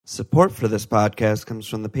Support for this podcast comes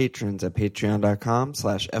from the patrons at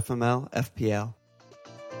patreon.com/FMLFPL.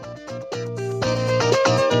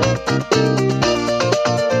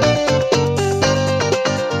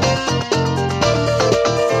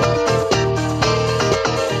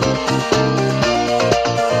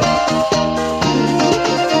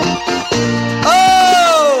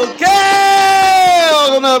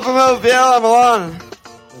 From OVL, I'm Alon.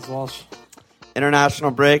 This is Walsh. International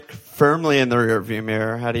break firmly in the rearview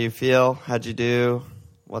mirror. How do you feel? How'd you do?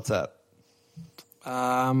 What's up?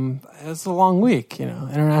 It's a long week, you know.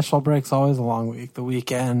 International break's always a long week. The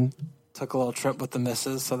weekend took a little trip with the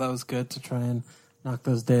missus, so that was good to try and knock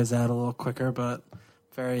those days out a little quicker, but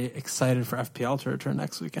very excited for FPL to return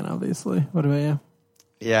next weekend, obviously. What about you?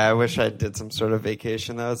 Yeah, I wish I did some sort of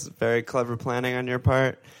vacation. That was very clever planning on your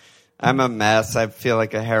part. I'm a mess. I feel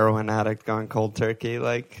like a heroin addict going cold turkey.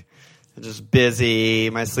 Like, I'm just busy.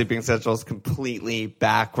 My sleeping schedule is completely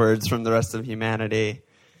backwards from the rest of humanity.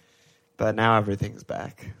 But now everything's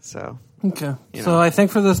back. So okay. So I think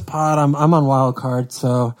for this pod, I'm on wild card.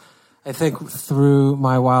 So I think through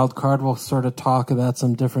my wild card, we'll sort of talk about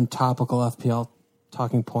some different topical FPL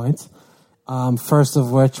talking points. First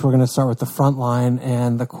of which, we're going to start with the front line,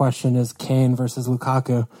 and the question is Kane versus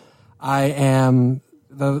Lukaku. I am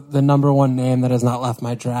the number one name that has not left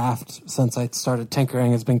my draft since I started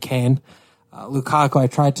tinkering has been Kane. Lukaku I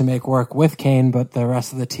tried to make work with Kane, but the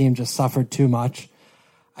rest of the team just suffered too much.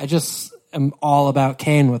 I just am all about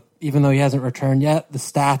Kane, even though he hasn't returned yet. The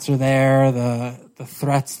stats are there, the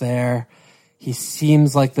threat's there. He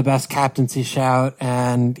seems like the best captaincy shout,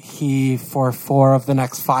 and he, for 4 of the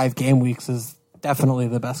next 5 game weeks, is definitely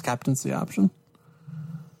the best captaincy option.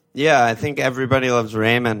 Yeah, I think Everybody Loves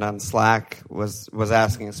Raymond on Slack was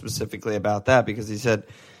asking specifically about that, because he said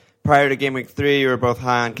prior to Game Week 3, you were both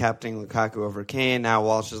high on captaining Lukaku over Kane. Now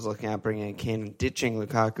Walsh is looking at bringing in Kane and ditching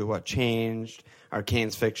Lukaku. What changed? Are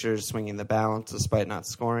Kane's fixtures swinging the balance despite not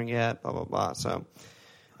scoring yet? Blah, blah, blah. So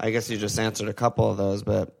I guess you just answered a couple of those,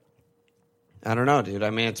 but I don't know, dude. I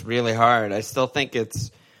mean, it's really hard. I still think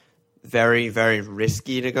it's very, very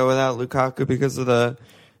risky to go without Lukaku because of the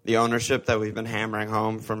ownership that we've been hammering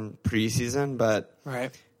home from preseason, but right.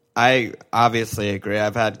 I obviously agree.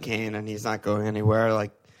 I've had Kane, and he's not going anywhere.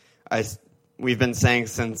 Like we've been saying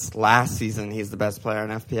since last season, he's the best player in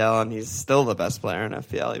FPL, and he's still the best player in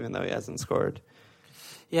FPL, even though he hasn't scored.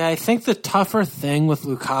 Yeah, I think the tougher thing with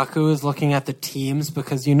Lukaku is looking at the teams,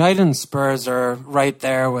 because United and Spurs are right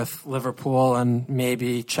there with Liverpool and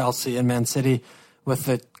maybe Chelsea and Man City with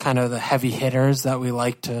the kind of the heavy hitters that we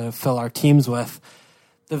like to fill our teams with.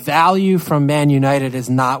 The value from Man United is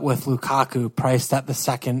not with Lukaku, priced at the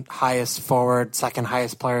second highest forward, second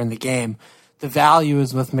highest player in the game. The value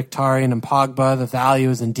is with Mkhitaryan and Pogba. The value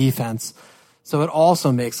is in defense. So it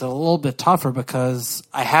also makes it a little bit tougher, because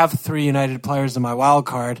I have 3 United players in my wild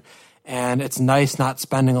card, and it's nice not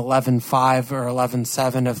spending 11.5 or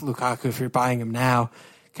 11.7 of Lukaku if you're buying him now,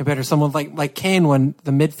 compared to someone like Kane, when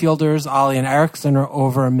the midfielders, Ali and Eriksen, are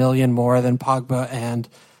over $1 million more than Pogba and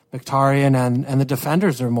Mkhitaryan, and the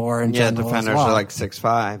defenders are more in general. Yeah, defenders as well. are like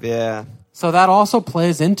 6'5", yeah. So that also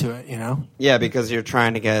plays into it, you know? Yeah, because you're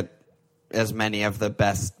trying to get as many of the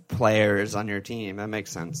best players on your team. That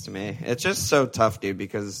makes sense to me. It's just so tough, dude,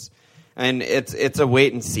 because it's a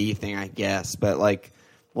wait-and-see thing, I guess, but like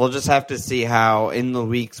we'll just have to see how in the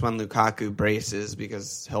weeks when Lukaku braces,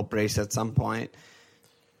 because he'll brace at some point,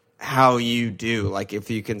 how you do. Like if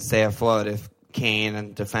you can stay afloat, if Kane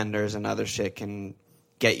and defenders and other shit can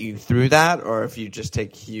get you through that, or if you just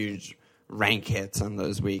take huge rank hits on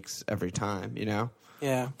those weeks every time, you know?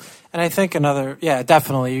 Yeah. And I think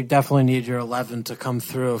definitely, you definitely need your 11 to come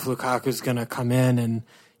through. If Lukaku's going to come in and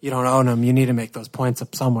you don't own him, you need to make those points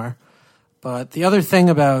up somewhere. But the other thing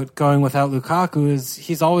about going without Lukaku is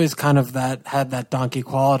he's always kind of had that donkey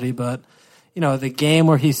quality, but, you know, the game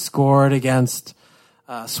where he scored against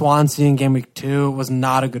Swansea in Game Week 2 was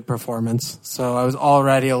not a good performance. So I was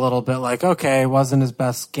already a little bit like, okay, it wasn't his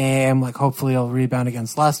best game. Like, hopefully he'll rebound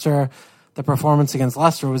against Leicester. The performance against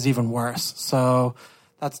Leicester was even worse. So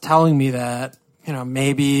that's telling me that, you know,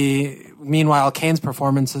 meanwhile, Kane's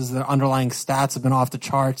performances, the underlying stats have been off the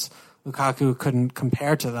charts. Lukaku couldn't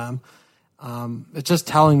compare to them. It's just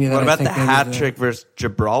telling me that. What about the hat trick versus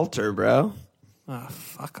Gibraltar, bro? Oh,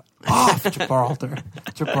 fuck off, Gibraltar.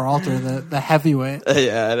 Gibraltar, the heavyweight.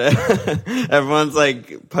 Yeah, everyone's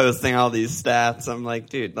like posting all these stats. I'm like,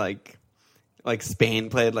 dude, like Spain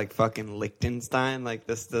played like fucking Liechtenstein. Like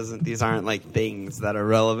these aren't like things that are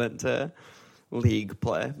relevant to league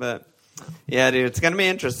play. But yeah, dude, it's gonna be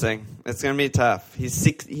interesting. It's gonna be tough.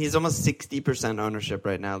 He's almost 60% ownership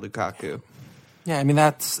right now, Lukaku. Yeah, I mean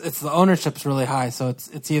it's the ownership's really high, so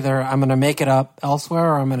it's either I'm going to make it up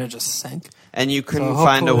elsewhere or I'm going to just sink. And you couldn't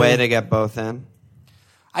find a way to get both in?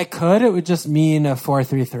 I could. It would just mean a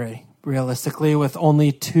 4-3-3. Realistically, with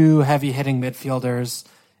only 2 heavy-hitting midfielders,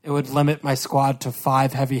 it would limit my squad to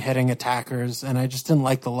 5 heavy-hitting attackers, and I just didn't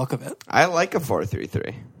like the look of it. I like a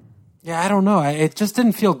 4-3-3. Yeah, I don't know. It just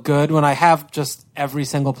didn't feel good when I have just every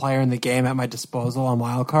single player in the game at my disposal on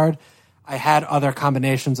Wildcard. I had other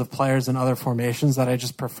combinations of players and other formations that I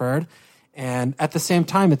just preferred. And at the same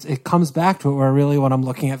time, it comes back to it where really when I'm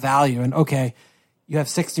looking at value, and okay, you have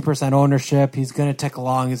 60% ownership, he's going to tick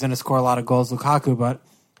along, he's going to score a lot of goals, Lukaku, but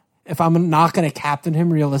if I'm not going to captain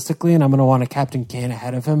him realistically and I'm going to want to captain Kane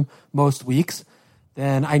ahead of him most weeks,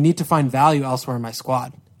 then I need to find value elsewhere in my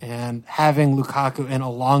squad. And having Lukaku in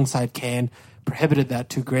alongside Kane prohibited that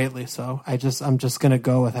too greatly. So I'm just going to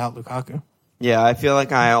go without Lukaku. Yeah, I feel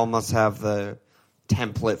like I almost have the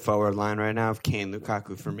template forward line right now of Kane,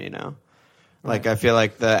 Lukaku, Firmino. Like, I feel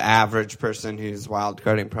like the average person who's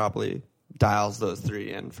wildcarding probably dials those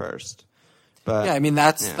 3 in first. But yeah, I mean,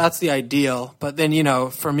 that's the ideal. But then,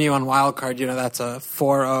 for me on wildcard, that's a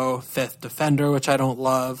 4-0 fifth defender, which I don't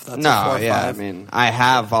love. That's a 4-5. Yeah, I mean, I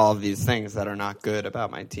have all of these things that are not good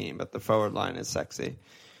about my team, but the forward line is sexy.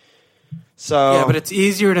 So yeah, but it's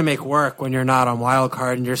easier to make work when you're not on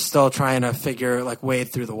wildcard and you're still trying to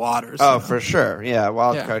wade through the waters. Oh, for sure. Yeah,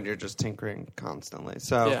 wildcard, you're just tinkering constantly.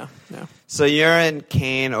 So yeah. So you're in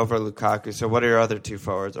Kane over Lukaku. So what are your other 2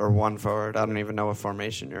 forwards or 1 forward? I don't even know what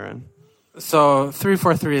formation you're in. So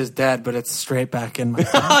 3-4-3 is dead, but it's straight back in my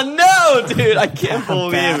phone. Oh, no, dude. I can't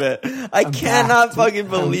believe it. I cannot fucking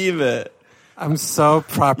believe it. I'm so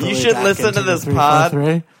properly You should back listen into to this the pod,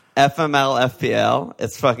 3-4-3. FML FPL.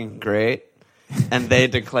 It's fucking great. And they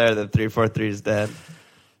declare that 3-4-3 is dead.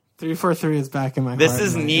 3-4-3 is back in my This heart.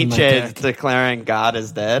 is in my Nietzsche dick. declaring God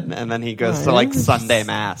is dead, and then he goes to yeah. Sunday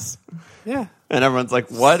Mass. Yeah. And everyone's like,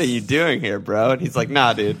 what are you doing here, bro? And he's like,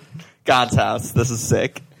 nah, dude. God's house. This is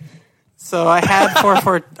sick. So I had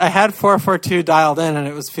 4-4-2 dialed in, and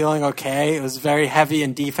it was feeling okay. It was very heavy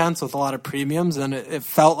in defense with a lot of premiums, and it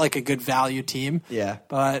felt like a good value team. Yeah.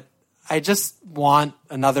 But I just want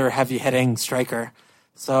another heavy-hitting striker.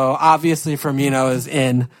 So obviously Firmino is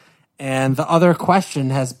in. And the other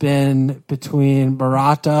question has been between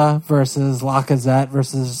Morata versus Lacazette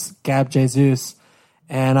versus Gab Jesus.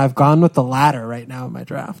 And I've gone with the latter right now in my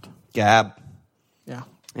draft. Gab. Yeah.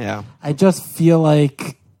 Yeah. I just feel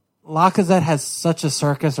like Lacazette has such a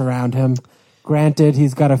circus around him. Granted,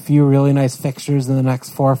 he's got a few really nice fixtures in the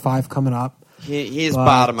next 4 or 5 coming up. He's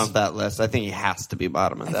bottom of that list. I think he has to be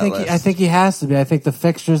bottom of that list. I think he has to be. I think the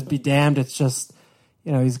fixtures be damned. It's just,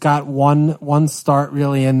 he's got one start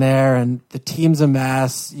really in there, and the team's a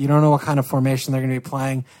mess. You don't know what kind of formation they're going to be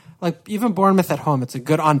playing. Like, even Bournemouth at home, it's a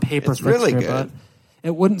good on-paper fixture. Really good. But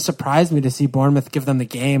it wouldn't surprise me to see Bournemouth give them the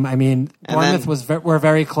game. I mean, Bournemouth were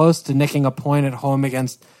very close to nicking a point at home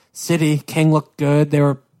against City. King looked good. They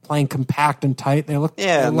were playing compact and tight. They looked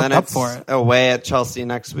up for it. Away at Chelsea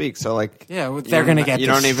next week, so they're going to get. You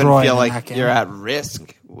don't even destroyed feel in like that game. you're at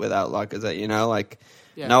risk without Lacazette.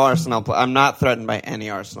 No Arsenal. I'm not threatened by any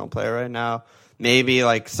Arsenal player right now. Maybe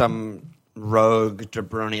some rogue De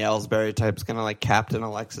Bruyne Ellsbury type's going to captain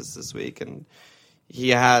Alexis this week, and he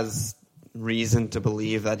has reason to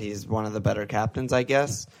believe that he's one of the better captains, I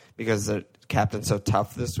guess, because the captain's so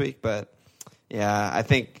tough this week. But yeah, I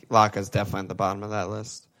think Laka's definitely at the bottom of that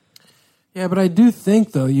list. Yeah, but I do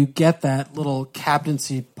think though you get that little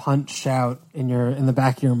captaincy punch shout in the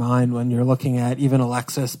back of your mind when you're looking at even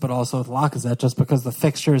Alexis, but also with Lacazette, just because the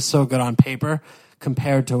fixture is so good on paper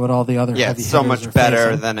compared to what all the other heavy hitters so much are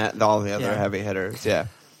better facing. than all the other heavy hitters. Yeah,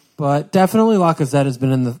 but definitely Lacazette has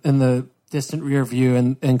been in the distant rear view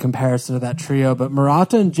in comparison to that trio. But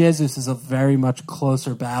Morata and Jesus is a very much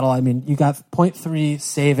closer battle. I mean, you got 0.3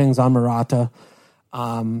 savings on Morata.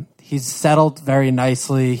 He's settled very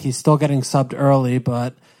nicely. He's still getting subbed early,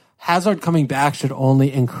 but Hazard coming back should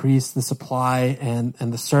only increase the supply and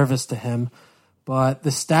the service to him. But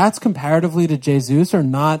the stats comparatively to Jesus are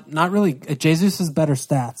not really. Jesus has better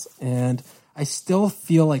stats, and I still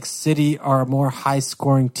feel like City are a more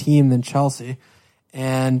high-scoring team than Chelsea.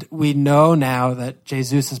 And we know now that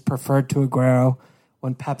Jesus is preferred to Aguero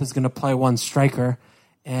when Pep is going to play one striker.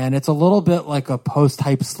 And it's a little bit like a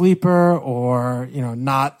post-hype sleeper or,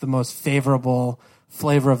 not the most favorable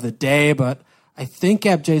flavor of the day. But I think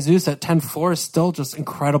Gab Jesus at 10-4 is still just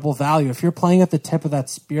incredible value. If you're playing at the tip of that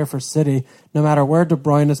spear for City, no matter where De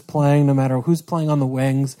Bruyne is playing, no matter who's playing on the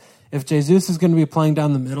wings, if Jesus is going to be playing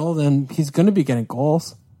down the middle, then he's going to be getting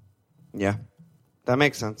goals. Yeah, that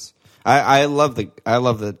makes sense. I love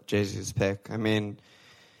the Jesus pick. I mean,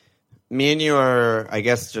 me and you are, I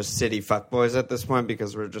guess, just City fuckboys at this point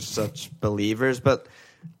because we're just such believers. But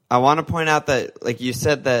I want to point out that, like you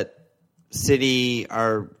said, that City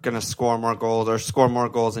are going to score more goals or score more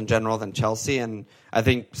goals in general than Chelsea. And I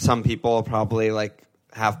think some people probably like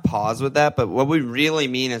have pause with that. But what we really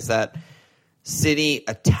mean is that City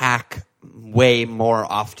attack way more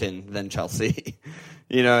often than Chelsea.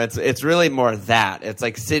 It's really more that. It's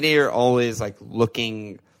like City are always like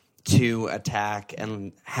looking to attack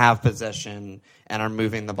and have possession and are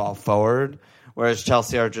moving the ball forward, whereas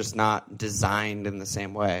Chelsea are just not designed in the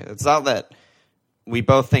same way. It's not that we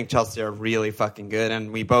both think Chelsea are really fucking good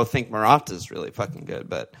and we both think Morata's really fucking good,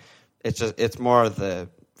 but it's more the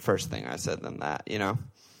first thing I said than that,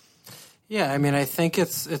 Yeah, I mean, I think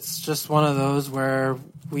it's just one of those where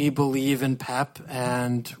we believe in Pep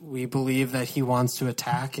and we believe that he wants to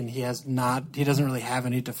attack, and he doesn't really have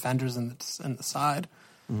any defenders in the side.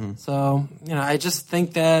 Mm-hmm. So, I just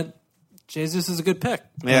think that Jesus is a good pick.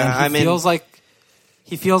 Yeah,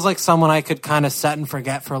 he feels like someone I could kind of set and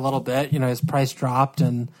forget for a little bit. His price dropped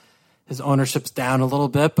and his ownership's down a little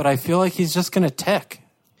bit, but I feel like he's just going to tick.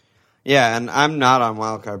 Yeah, and I'm not on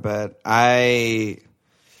wildcard, but I'm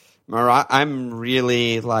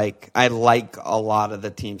really I like a lot of the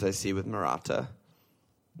teams I see with Morata.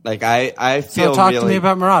 Like I feel. So talk to me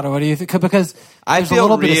about Morata. What do you think? Because there's a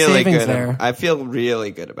little bit of savings there. I feel really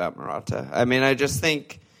good about Morata. I mean, I just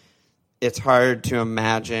think it's hard to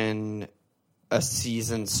imagine a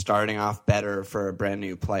season starting off better for a brand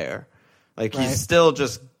new player. Like he's still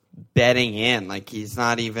just betting in. Like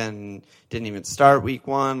didn't even start week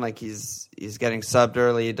 1. Like he's getting subbed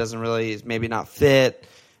early. He's maybe not fit.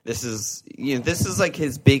 This is like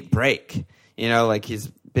his big break. Like he's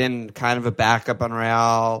been kind of a backup on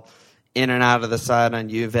Real, in and out of the side on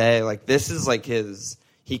Juve. Like this is like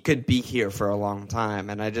he could be here for a long time.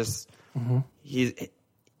 And I just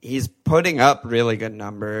he's putting up really good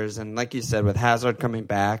numbers. And like you said, with Hazard coming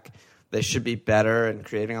back, they should be better and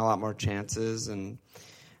creating a lot more chances. And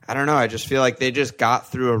I don't know. I just feel like they just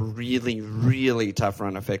got through a really, really tough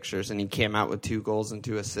run of fixtures, and he came out with 2 goals and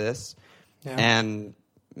 2 assists. Yeah. And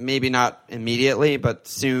maybe not immediately, but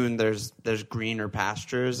soon there's greener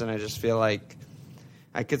pastures, and I just feel like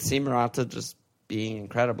I could see Morata just being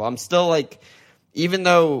incredible. I'm still even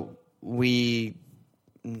though we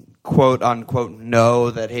quote unquote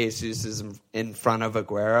know that Jesus is in front of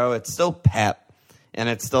Aguero, it's still Pep, and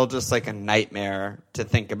it's still just like a nightmare to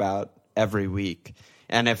think about every week.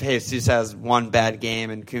 And if Jesus has one bad game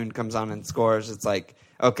and Kuhn comes on and scores, it's like,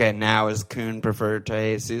 okay, now is Kuhn preferred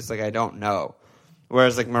to Jesus? I don't know.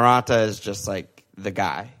 Whereas Morata is just the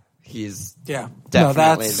guy. He's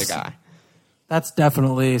definitely the guy. That's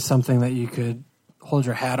definitely something that you could hold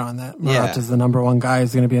your hat on. That Morata's the number one guy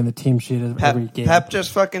who's going to be in the team sheet every game. Pep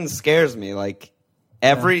just fucking scares me.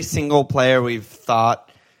 Every single player we've thought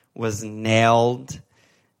was nailed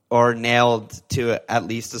to at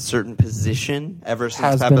least a certain position ever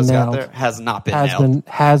since Pep has got there has not been nailed.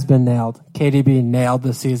 Has been nailed. KDB nailed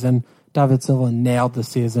the season. David Silva nailed the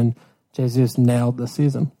season. Jesus nailed the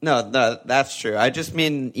season. No, that's true. I just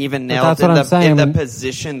mean even nailed in the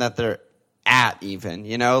position that they're at even.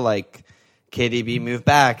 KDB moved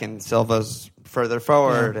back and Silva's further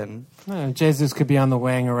forward. And Jesus could be on the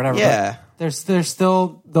wing or whatever. Yeah. There's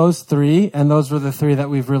still those 3, and those were the 3 that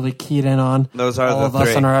we've really keyed in on. Those are all the of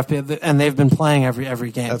 3. us on our FPL, and they've been playing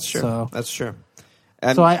every game. That's true. So. That's true.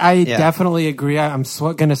 And, so I definitely agree. I'm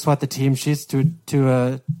going to sweat the team sheets to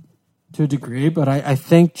a degree, but I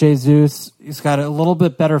think Jesus, he's got a little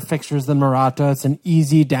bit better fixtures than Morata. It's an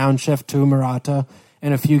easy downshift to Morata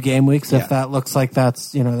in a few game weeks if that looks like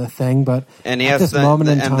that's the thing. But and he has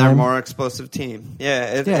they're more explosive team.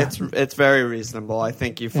 It's very reasonable. I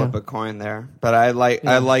think you flip a coin there, but I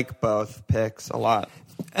like both picks a lot.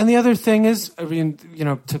 And the other thing is, I mean,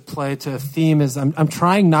 to play to a theme is I'm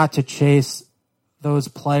trying not to chase those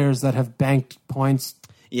players that have banked points.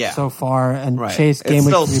 So far and chase game week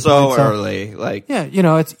 3 points. It's still so early.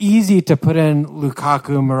 It's easy to put in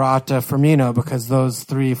Lukaku, Morata, Firmino because those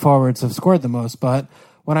 3 forwards have scored the most. But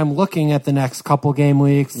when I'm looking at the next couple game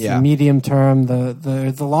weeks, the medium term,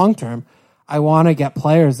 the long term, I want to get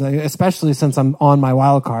players, especially since I'm on my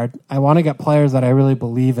wild card. I want to get players that I really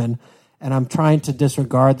believe in. And I'm trying to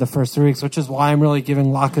disregard the first 3 weeks, which is why I'm really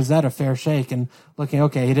giving Lacazette a fair shake and looking,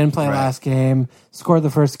 okay, he didn't play last game, scored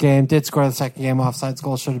the first game, did score the second game, offsides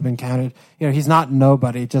goal should have been counted. He's not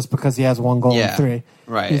nobody just because he has 1 goal in 3.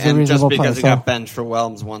 Right, and just because he got benched for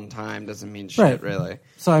Whelms 1 time doesn't mean shit, really.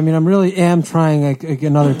 So, I mean, I'm really trying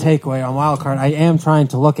another takeaway on wildcard. I am trying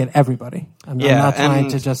to look at everybody. I'm not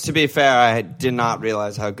trying to just... To be fair, I did not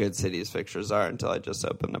realize how good City's fixtures are until I just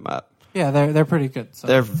opened them up. Yeah, they're pretty good. So.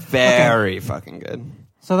 They're very fucking good.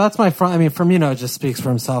 So that's my front. I mean, Firmino just speaks for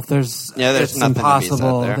himself. There's nothing impossible. To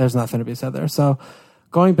be said there. There's nothing to be said there. So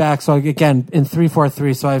going back, so again in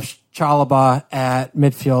 3-4-3, so I have Chalobah at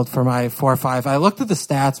midfield for my 4-5. I looked at the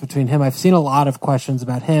stats between him. I've seen a lot of questions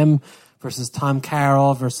about him versus Tom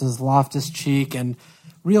Carroll versus Loftus-Cheek, and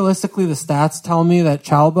realistically, the stats tell me that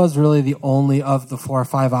Chalobah is really the only of the 4 or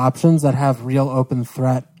 5 options that have real open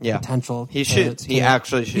threat potential. He shoots. He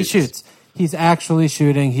actually shoots. He shoots. He's actually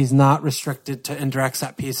shooting. He's not restricted to indirect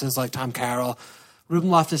set pieces like Tom Carroll. Ruben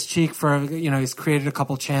Loftus-Cheek, he's created a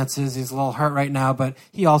couple chances. He's a little hurt right now, but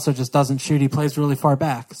he also just doesn't shoot. He plays really far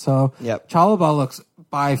back. So Chalobah looks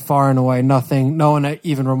by far and away no one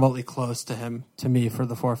even remotely close to him, to me, for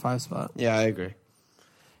the 4 or 5 spot. Yeah, I agree.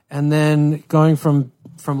 And then going from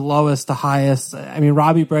lowest to highest, I mean,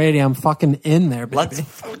 Robbie Brady, I'm fucking in there, baby. Let's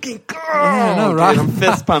fucking go! Yeah, no, I'm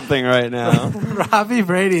fist pumping right now. Robbie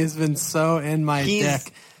Brady has been so in my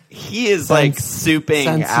dick. He is like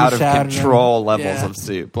souping out of control levels of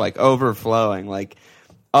soup, like overflowing. Like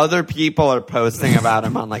other people are posting about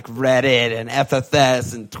him on like Reddit and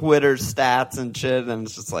FFS and Twitter stats and shit, and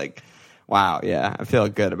it's just like, wow, yeah, I feel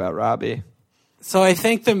good about Robbie. So I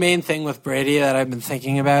think the main thing with Brady that I've been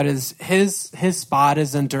thinking about is his spot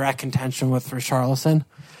is in direct contention with Richarlison.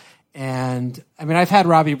 And I mean, I've had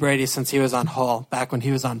Robbie Brady since he was on Hull, back when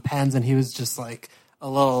he was on Pens, and he was just like a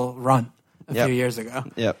little runt a few years ago.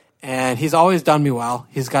 Yep. And he's always done me well.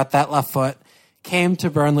 He's got that left foot. Came to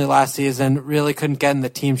Burnley last season, really couldn't get in the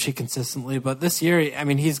team sheet consistently. But this year, I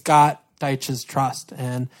mean, he's got Dyche's trust,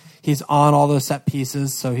 and he's on all those set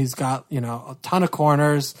pieces. So he's got, a ton of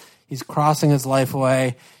corners. He's crossing his life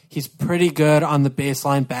away. He's pretty good on the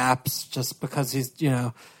baseline BAPs just because he's,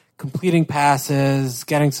 completing passes,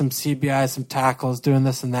 getting some CBI, some tackles, doing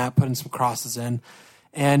this and that, putting some crosses in.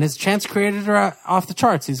 And his chance created are off the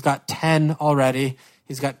charts. He's got 10 already.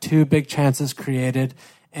 He's got 2 big chances created.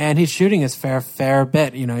 And he's shooting his fair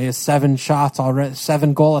bit. He has 7 shots already,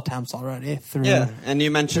 7 goal attempts already. And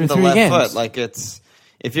you mentioned the left foot. Like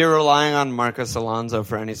if you're relying on Marcos Alonso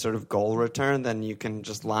for any sort of goal return, then you can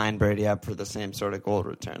just line Brady up for the same sort of goal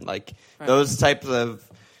return. Like those types of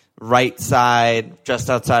right side, just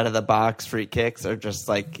outside of the box free kicks are just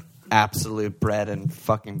like absolute bread and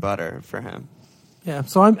fucking butter for him. Yeah,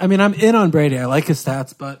 so I'm in on Brady. I like his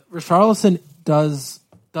stats, but Richarlison does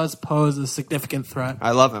pose a significant threat.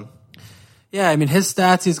 I love him. Yeah, I mean, his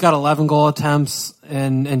stats, he's got 11 goal attempts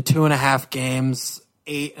in 2.5 games,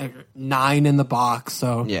 9 in the box.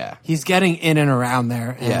 So he's getting in and around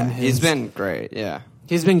there. And he's been great. Yeah.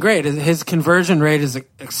 He's been great. His conversion rate is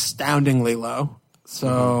astoundingly low.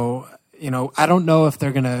 So, I don't know if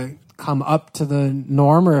they're going to come up to the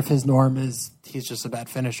norm or if his norm is he's just a bad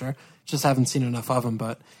finisher. Just haven't seen enough of him,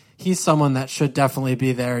 but he's someone that should definitely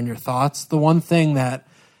be there in your thoughts. The one thing that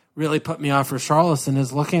really put me off for Richarlison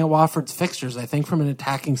is looking at Watford's fixtures. I think from an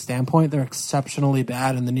attacking standpoint, they're exceptionally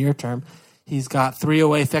bad in the near term. He's got 3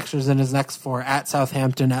 away fixtures in his next 4 at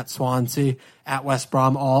Southampton, at Swansea, at West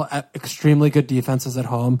Brom, all at extremely good defenses at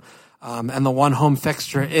home. And the one home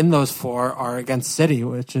fixture in those 4 are against City,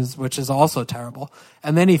 which is also terrible.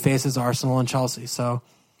 And then he faces Arsenal and Chelsea. So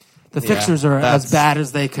the fixtures are as bad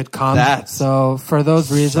as they could come. So for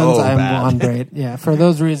those reasons, I'm on Brady. Yeah, for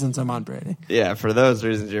those reasons, I'm on Brady. Yeah, for those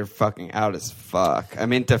reasons, you're fucking out as fuck. I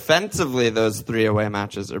mean, defensively, those 3 away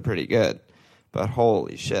matches are pretty good. But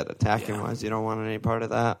holy shit, attacking-wise, you don't want any part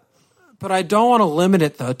of that. But I don't want to limit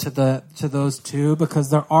it, though, to those 2 because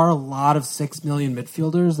there are a lot of 6 million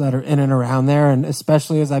midfielders that are in and around there, and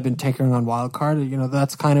especially as I've been tinkering on wildcard,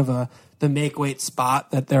 that's kind of the make-weight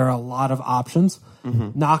spot that there are a lot of options.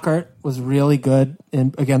 Mm-hmm. Knockaert was really good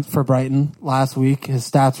for Brighton last week. His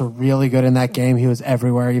stats were really good in that game. He was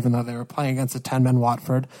everywhere, even though they were playing against a 10-man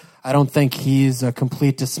Watford. I don't think he's a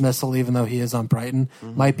complete dismissal, even though he is on Brighton.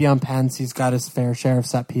 Mm-hmm. Might be on Pens. He's got his fair share of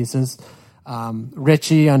set pieces.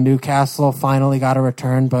 Richie on Newcastle finally got a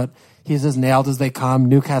return, but he's as nailed as they come.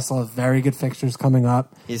 Newcastle have very good fixtures coming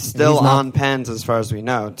up. He's still on Pens as far as we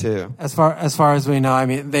know, too. As far as we know, I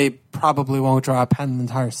mean, they probably won't draw a pen the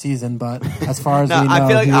entire season, but as far as we know... I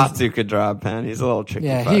feel like Atsu could draw a pen. He's a little tricky.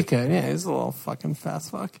 Yeah, he could. Yeah, he's a little fucking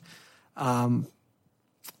fast fuck.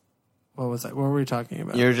 What was that? What were we talking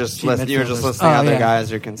about? You were just listing other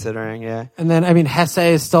guys you're considering, yeah. And then, I mean, Hesse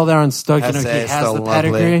is still there on Stoke. He has the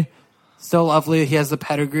pedigree. Still lovely. He has the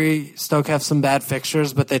pedigree. Stoke have some bad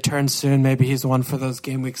fixtures, but they turn soon. Maybe he's one for those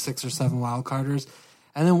game week 6 or 7 wildcarders.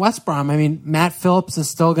 And then West Brom, I mean, Matt Phillips is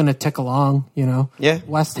still going to tick along, Yeah.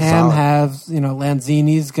 West Ham has,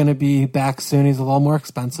 Lanzini's going to be back soon. He's a little more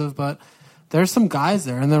expensive, but there's some guys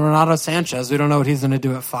there. And then Renato Sanchez, we don't know what he's going to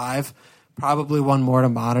do at 5. Probably one more to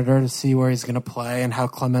monitor to see where he's going to play and how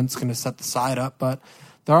Clement's going to set the side up. But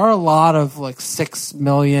there are a lot of like 6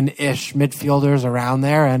 million-ish midfielders around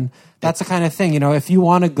there, and that's the kind of thing. If you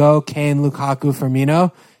want to go Kane, Lukaku,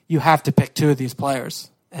 Firmino, you have to pick 2 of these players,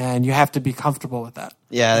 and you have to be comfortable with that.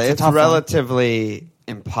 Yeah, it's relatively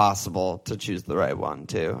impossible to choose the right one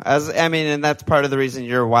too. And that's part of the reason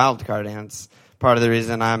you're wild carding. It's part of the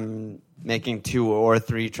reason I'm making 2 or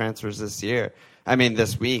 3 transfers this year.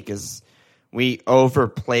 This week is we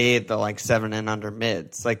overplayed the like 7 and under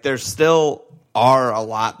mids. Like there still are a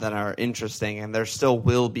lot that are interesting, and there still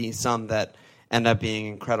will be some that end up being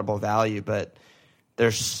incredible value, but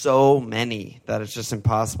there's so many that it's just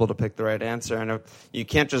impossible to pick the right answer. And you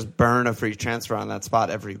can't just burn a free transfer on that spot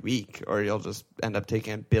every week, or you'll just end up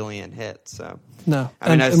taking a billion hits. So no,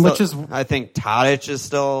 I think Tadic is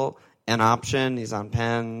still an option. He's on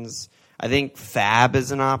pens. I think Fab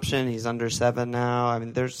is an option. He's under 7 now.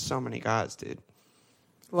 There's so many guys, dude.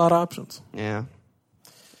 A lot of options. Yeah.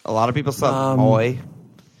 A lot of people still have Moy.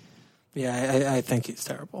 Yeah, I think he's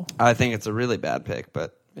terrible. I think it's a really bad pick,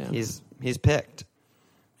 but he's picked.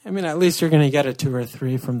 At least you're going to get a 2 or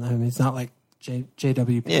 3 from him. He's not like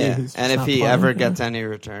JWP. Yeah, and if he ever gets any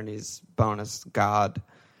return, he's bonus god.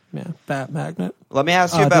 Yeah, bat magnet. Let me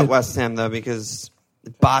ask you about West Ham, though, because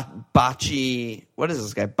Bocce, what is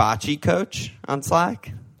this guy? Bocce coach on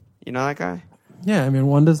Slack? You know that guy? Yeah,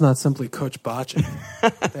 one does not simply coach Bocce.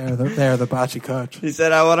 they're the Bocce coach. He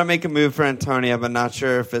said, I want to make a move for Antonio, but not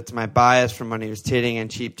sure if it's my bias from when he was titting and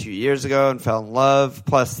cheap 2 years ago and fell in love,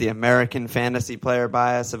 plus the American fantasy player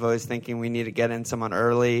bias of always thinking we need to get in someone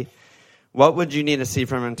early. What would you need to see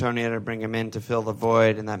from Antonio to bring him in to fill the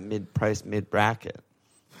void in that mid-price, mid-bracket?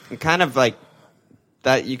 And kind of like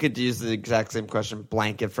that, you could use the exact same question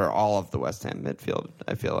blanket for all of the West Ham midfield,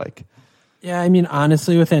 I feel like. Yeah,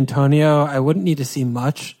 honestly, with Antonio, I wouldn't need to see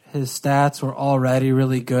much. His stats were already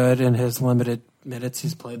really good in his limited minutes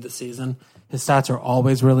he's played this season. His stats are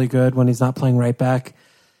always really good when he's not playing right back.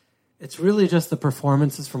 It's really just the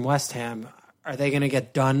performances from West Ham. Are they going to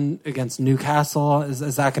get done against Newcastle?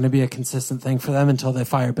 Is that going to be a consistent thing for them until they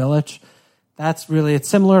fire Bilic? It's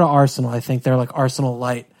similar to Arsenal. I think they're like Arsenal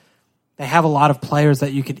light. They have a lot of players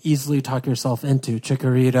that you could easily talk yourself into.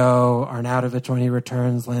 Chicharito, Arnautovic when he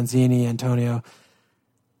returns, Lanzini, Antonio.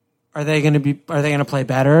 Are they going to play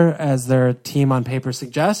better as their team on paper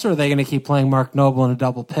suggests, or are they going to keep playing Mark Noble in a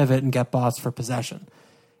double pivot and get boss for possession?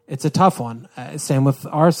 It's a tough one. Same with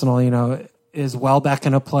Arsenal. Is Welbeck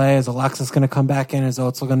going to play? Is Alexis going to come back in? Is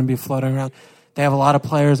Özil going to be floating around? They have a lot of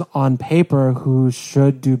players on paper who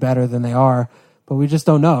should do better than they are, but we just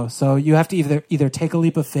don't know. So you have to either take a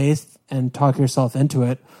leap of faith and talk yourself into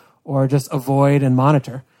it, or just avoid and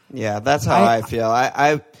monitor. Yeah, that's how I feel.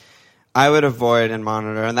 I would avoid and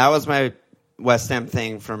monitor, and that was my West Ham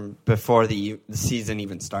thing from before the season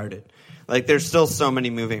even started. Like, there's still so many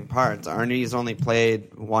moving parts. Arnie's only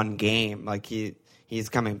played 1 game. Like, he's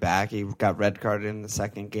coming back. He got red carded in the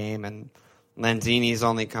second game, and Lanzini's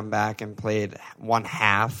only come back and played 1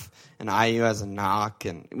 half, and IU has a knock,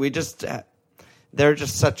 and they're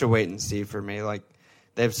just such a wait and see for me. Like,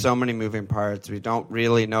 they have so many moving parts. We don't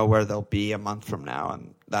really know where they'll be a month from now,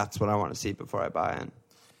 and that's what I want to see before I buy in.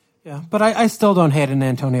 Yeah, but I still don't hate an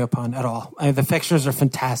Antonio pun at all. The fixtures are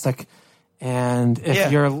fantastic, and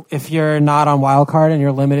if you're not on wildcard and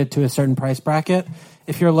you're limited to a certain price bracket,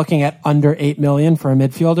 if you're looking at under $8 million for a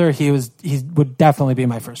midfielder, he would definitely be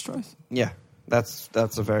my first choice. Yeah, that's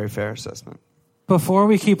a very fair assessment. Before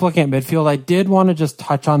we keep looking at midfield, I did want to just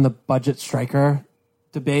touch on the budget striker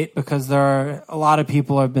debate, because there are a lot of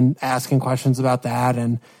people have been asking questions about that,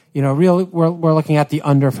 and we're looking at the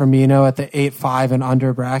under Firmino at the 8.5 and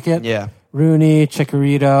under bracket. Yeah, Rooney,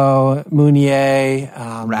 Chicharito, Meunier,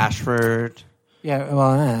 Rashford. Yeah,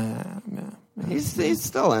 well, he's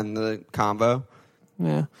still in the combo.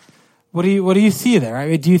 Yeah. What do you see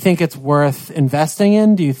there? Do you think it's worth investing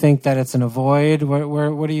in? Do you think that it's an avoid?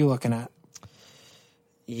 What are you looking at?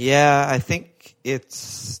 Yeah, I think it's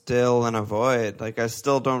still an avoid. Like, I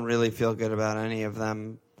still don't really feel good about any of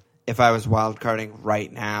them if I was wildcarding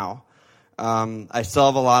right now. I still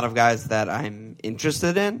have a lot of guys that I'm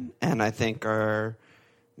interested in and I think are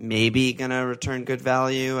maybe going to return good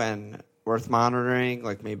value and worth monitoring.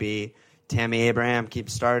 Like, maybe Tammy Abraham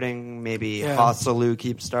keeps starting. Maybe Joselu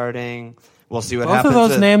keeps starting. We'll see what happens. Both of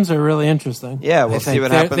those names are really interesting. Yeah, we'll see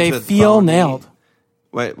what happens. They feel nailed.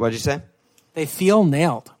 Wait, what'd you say? They feel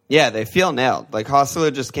nailed. Yeah, they feel nailed. Like,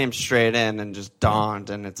 Joselu just came straight in and just dawned,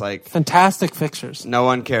 and it's like... Fantastic fixtures. No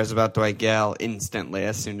one cares about Dwight Gale instantly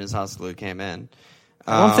as soon as Joselu came in.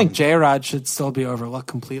 I don't think J-Rod should still be overlooked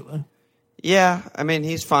completely. Yeah, I mean,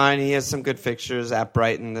 he's fine. He has some good fixtures at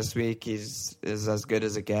Brighton this week. He's as good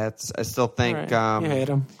as it gets. I still think... Right. You hate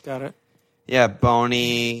him. Got it. Yeah,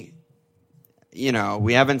 Boney,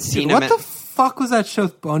 we haven't seen Dude, him... What the fuck was that show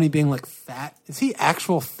with Boney being, like, fat? Is he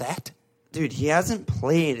actual fat? Dude, he hasn't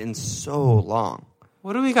played in so long.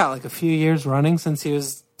 What do we got, like a few years running since he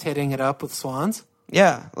was titting it up with Swans?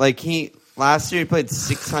 Yeah, like last year he played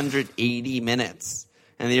 680 minutes.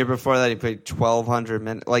 And the year before that, he played 1,200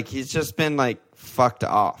 minutes. Like, he's just been, like, fucked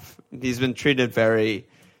off. He's been treated very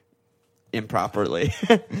improperly.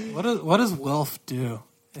 What does Wilf do?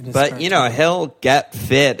 But, he'll get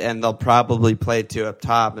fit, and they'll probably play two up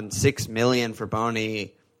top. And $6 million for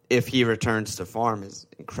Boney, if he returns to form, is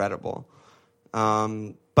incredible.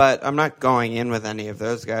 But I'm not going in with any of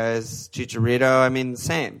those guys. Chicharito, I mean,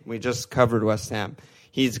 same. We just covered West Ham.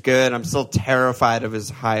 He's good. I'm still terrified of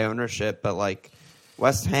his high ownership, but, like...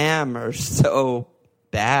 West Ham are so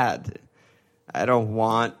bad. I don't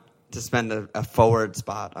want to spend a forward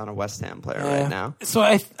spot on a West Ham player right now. So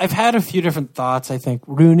I've had a few different thoughts. I think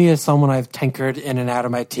Rooney is someone I've tinkered in and out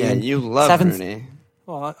of my team. Yeah, you love Rooney.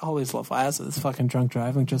 Well, I always love Laz. It's fucking drunk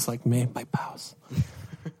driving, just like me, my pals.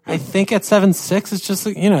 I think at 7.6, it's just,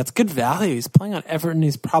 it's good value. He's playing on Everton.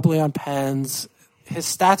 He's probably on pens. His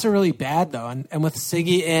stats are really bad, though. And with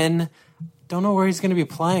Siggy in, don't know where he's going to be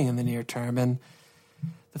playing in the near term. And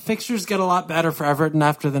the fixtures get a lot better for Everton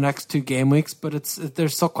after the next 2 game weeks, but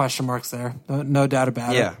there's still question marks there. No doubt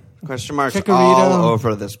about it. Yeah, question marks all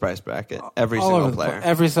over this price bracket. Every single player.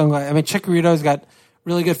 Every single. I mean, Chikorito's got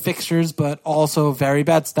really good fixtures, but also very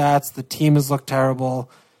bad stats. The team has looked terrible.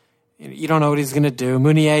 You don't know what he's going to do.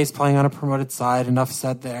 Mounier is playing on a promoted side. Enough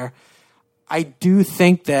said there. I do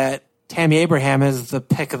think that Tammy Abraham is the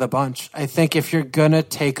pick of the bunch. I think if you're going to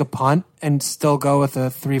take a punt and still go with a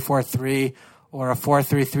 3-4-3 or a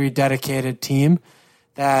 4-3-3 dedicated team,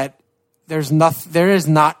 that there is not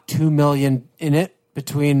 $2 million in it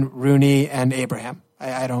between Rooney and Abraham.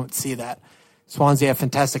 I don't see that. Swansea have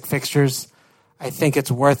fantastic fixtures. I think it's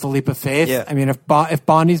worth a leap of faith. Yeah. I mean, if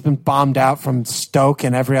Bondi's been bombed out from Stoke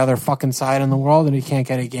and every other fucking side in the world and he can't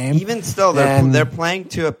get a game. Even still, they're playing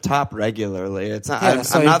two up top regularly. It's not. Yeah,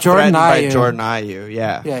 I'm not threatened by Jordan Ayew.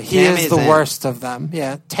 Yeah, yeah, he is the worst of them.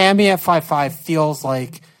 Yeah, Tammy at 5.5 feels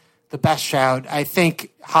like the best shout. I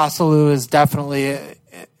think Hasalu is definitely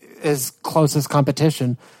his closest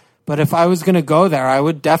competition. But if I was going to go there, I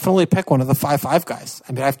would definitely pick one of the 5.5 guys.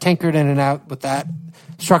 I mean, I've tinkered in and out with that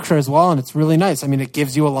structure as well, and it's really nice. I mean, it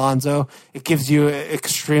gives you Alonso. It gives you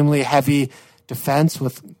extremely heavy defense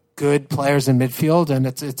with good players in midfield, and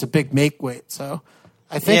it's a big make weight. So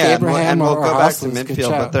I think Abraham we'll go back to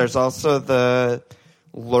midfield, but there's also the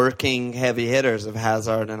lurking heavy hitters of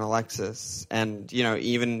Hazard and Alexis, and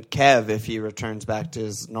even Kev if he returns back to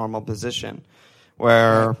his normal position,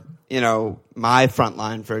 where my front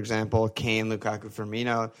line, for example, Kane, Lukaku,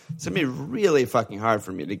 Firmino, it's going to be really fucking hard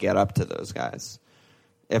for me to get up to those guys.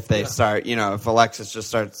 If they start, if Alexis just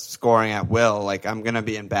starts scoring at will, like I'm going to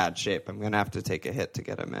be in bad shape. I'm going to have to take a hit to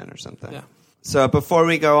get him in or something. Yeah. So before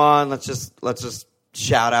we go on, let's just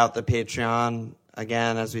shout out the Patreon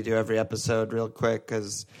again, as we do every episode real quick,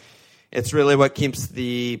 because it's really what keeps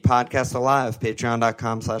the podcast alive.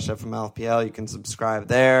 Patreon.com/FMLPL. You can subscribe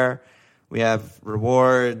there. We have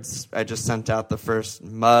rewards. I just sent out the first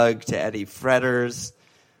mug to Eddie Fredders.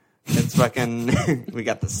 It's fucking, we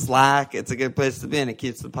got the Slack. It's a good place to be, and it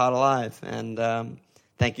keeps the pod alive. And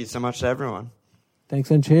thank you so much to everyone.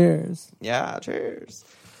 Thanks and cheers. Yeah, cheers.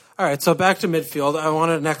 All right, so back to midfield. I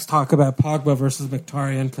want to next talk about Pogba versus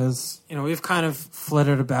Mkhitaryan because, we've kind of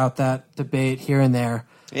flitted about that debate here and there.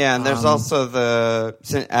 Yeah, and there's also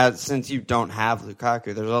since you don't have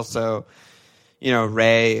Lukaku, there's also...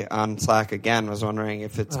 Ray on Slack again was wondering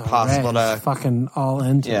if it's possible Ray is fucking all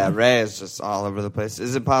into it. Ray is just all over the place.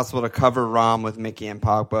 Is it possible to cover Rom with Mickey and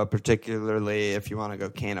Pogba, particularly if you want to go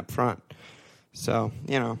Kane up front? So,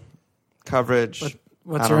 coverage.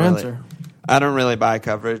 What's your answer? I don't really buy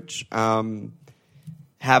coverage. Having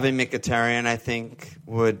Mkhitaryan, I think,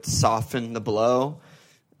 would soften the blow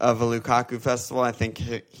of a Lukaku festival. I think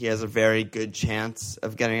he has a very good chance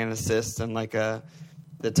of getting an assist and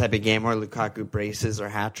the type of game where Lukaku braces or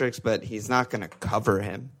hat-tricks, but he's not going to cover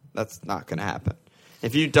him. That's not going to happen.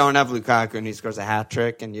 If you don't have Lukaku and he scores a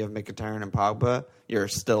hat-trick and you have Mkhitaryan and Pogba, you're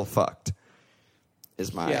still fucked,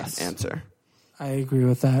 is my answer. I agree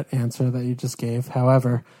with that answer that you just gave.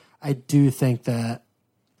 However, I do think that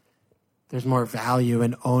there's more value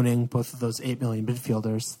in owning both of those 8 million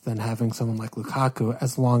midfielders than having someone like Lukaku,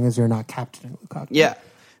 as long as you're not captaining Lukaku. Yeah,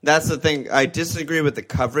 that's the thing. I disagree with the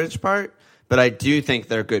coverage part, but I do think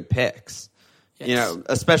they're good picks. Yes. You know,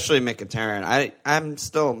 especially Mkhitaryan. I'm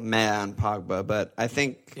still mad on Pogba, but I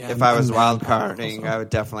think if I I'm was mad on wild Pogba carding, also. I would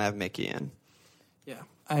definitely have Mickey in. Yeah,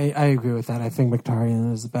 I agree with that. I think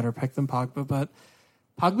Mkhitaryan is a better pick than Pogba, but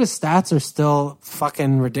Pogba's stats are still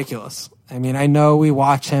fucking ridiculous. I mean, I know we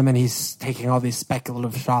watch him and he's taking all these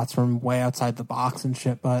speculative shots from way outside the box and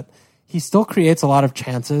shit, but he still creates a lot of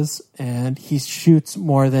chances and he shoots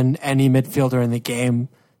more than any midfielder in the game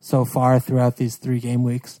so far throughout these 3 game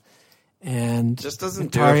weeks. And Just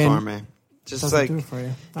doesn't do it for me. Just doesn't like, do it for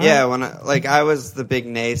you. yeah, when I was the big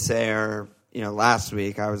naysayer, you know, last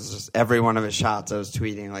week, I was just every one of his shots I was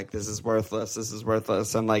tweeting like, this is worthless.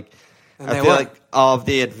 And like, And I they feel were. like all of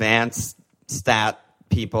the advanced stat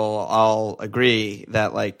people all agree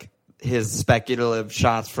that like his speculative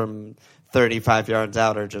shots from 35 yards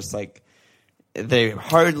out are just like, they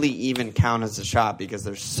hardly even count as a shot because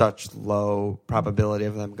there's such low probability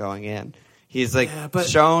of them going in. He's like but,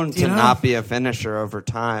 shown to you know- not be a finisher over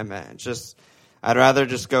time. And I'd rather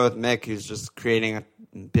just go with Mick, who's just creating a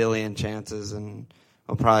billion chances and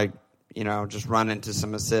will probably, you know, just run into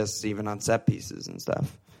some assists even on set pieces and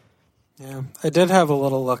stuff. Yeah, I did have a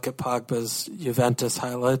little look at Pogba's Juventus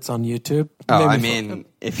highlights on YouTube. Oh, Made I me feel mean, good.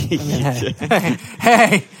 if he,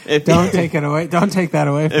 Hey, If don't you- take it away. Don't take that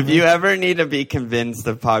away from if me. you ever need to be convinced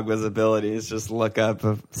of Pogba's abilities, just look up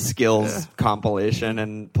a skills compilation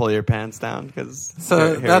and pull your pants down. Because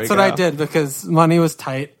So that's what I did because money was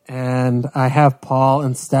tight, and I have Paul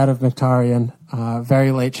instead of Mkhitaryan.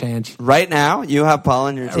 Very late change. Right now, you have Paul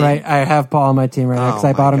on your team. Right, I have Paul on my team right now because Oh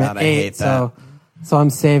I bought my him God, at I 8. hate that. So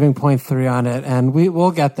I'm saving 0.3 on it, and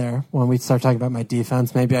we'll get there when we start talking about my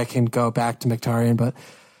defense. Maybe I can go back to Mkhitaryan, but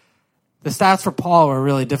the stats for Paul were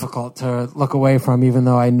really difficult to look away from, even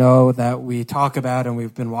though I know that we talk about and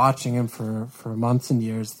we've been watching him for months and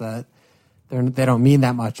years that they don't mean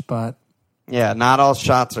that much, but Yeah, not all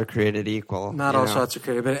shots are created equal. not you all know. shots are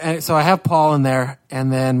created. But so I have Paul in there,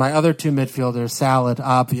 and then my other 2 midfielders, Salad,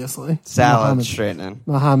 obviously. Salad straightening.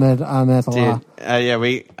 Mohamed Ahmed Allah.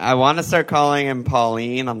 Dude, I want to start calling him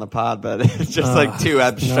Pauline on the pod, but it's just like too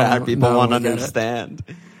abstract. People won't we get it. understand.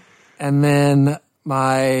 And then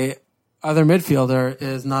my other midfielder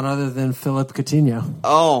is none other than Philippe Coutinho.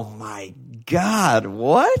 Oh my God,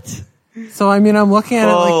 what? So, I mean, I'm looking at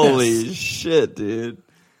it like Holy this. shit, dude.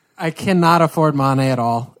 I cannot afford Mane at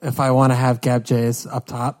all if I want to have Gabjay's up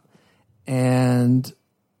top. And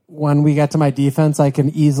when we get to my defense, I can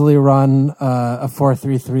easily run a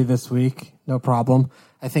 4-3-3 this week. No problem.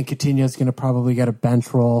 I think Coutinho is going to probably get a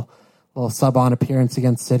bench role, a little sub-on appearance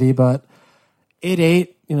against City. But 8-8,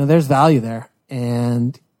 you know, there's value there.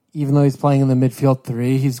 And even though he's playing in the midfield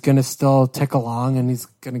 3, he's going to still tick along, and he's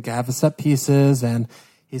going to have the set pieces, and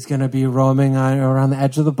he's going to be roaming around the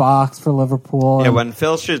edge of the box for Liverpool. Yeah, And, when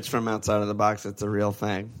Phil shoots from outside of the box, it's a real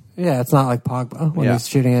thing. yeah, it's not like Pogba when Yeah. he's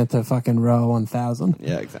shooting it to fucking row 1,000.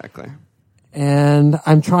 Yeah, exactly. And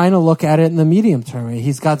I'm trying to look at it in the medium term.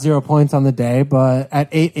 He's got 0 points on the day, but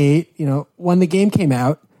at 8-8, you know, when the game came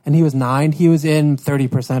out and he was 9, he was in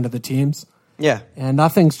 30% of the teams. Yeah. And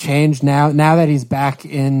nothing's changed now. Now that he's back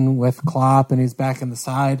in with Klopp and he's back in the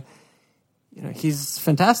side, you know, he's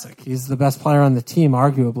fantastic. He's the best player on the team,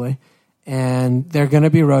 arguably. And they're going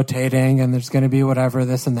to be rotating, and there's going to be whatever,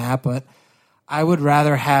 this and that. But I would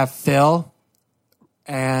rather have Phil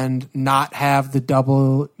and not have the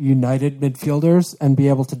double United midfielders and be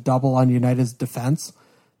able to double on United's defense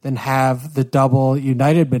than have the double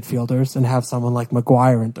United midfielders and have someone like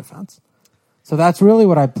Maguire in defense. So that's really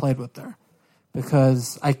what I played with there.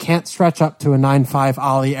 Because I can't stretch up to a 9-5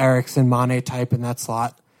 Ollie Eriksson Mane type in that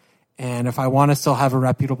slot. And if I want to still have a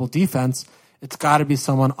reputable defense, it's got to be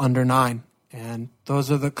someone under 9. And those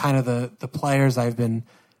are the kind of the players I've been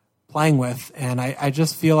playing with. And I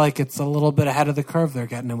just feel like it's a little bit ahead of the curve they're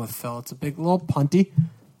getting in with Phil. It's a big little punty.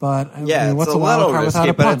 But I Yeah, mean, what's it's a wild little card without risky,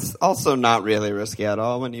 a but punt? it's also not really risky at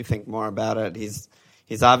all when you think more about it. He's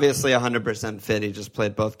obviously 100% fit. He just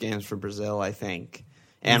played both games for Brazil, I think,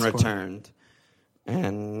 and That's returned.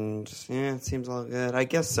 And yeah, it seems all good. I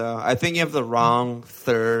guess so. I think you have the wrong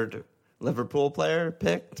third Liverpool player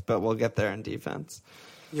picked, but we'll get there in defense.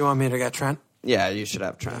 You want me to get Trent? Yeah, you should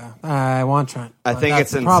have Trent. I want Trent. I but think that's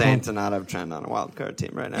it's the insane problem. to not have Trent on a wild card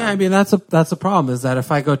team right now. Yeah, I mean that's a problem. Is that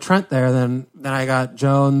if I go Trent there, then I got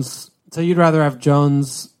Jones. So you'd rather have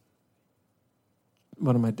Jones?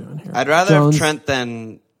 What am I doing here? I'd rather Jones, have Trent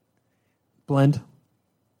than blend.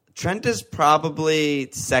 Trent is probably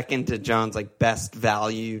second to Jones, like best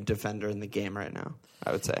value defender in the game right now,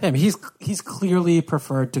 I would say. Yeah, I mean, he's clearly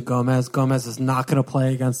preferred to Gomez. Gomez is not going to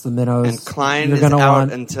play against the minnows. And Klein You're is gonna out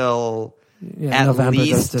want- until yeah, at November,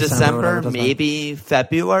 least December, December, whatever, doesn't matter. maybe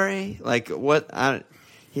February. Like what?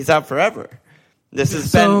 He's out forever. This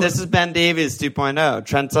is Ben Davies 2.0.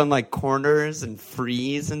 Trent's on like corners and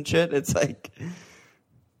freeze and shit. It's like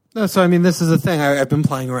No, so I mean, this is the thing. I've been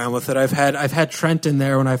playing around with it. I've had Trent in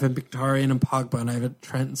there when I've had Mkhitaryan and Pogba, and I've had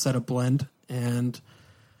Trent instead of Blend, and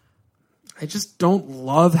I just don't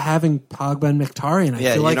love having Pogba and Mkhitaryan. I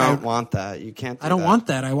feel like you don't want that. You can't. I don't want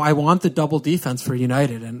that. I want the double defense for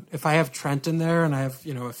United, and if I have Trent in there and I have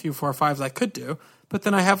a few 4-5s, I could do. But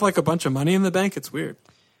then I have like a bunch of money in the bank. It's weird.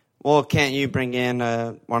 Well, can't you bring in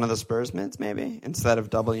one of the Spurs mids maybe instead of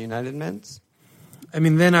double United mids? I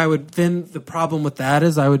mean, then the problem with that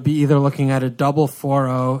is I would be either looking at a double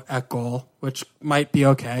 4-0 at goal, which might be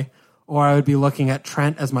okay, or I would be looking at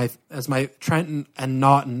Trent as my Trent and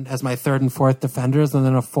Naughton as my third and fourth defenders, and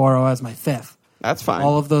then a 4-0 as my fifth. That's fine.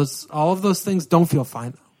 All of those things don't feel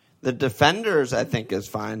fine. The defenders, I think, is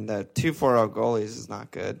fine. The 2-4-0 goalies is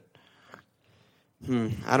not good.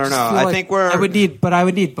 I don't know. I think I would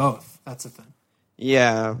need both. That's the thing.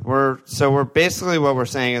 Yeah, we're basically what we're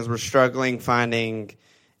saying is we're struggling finding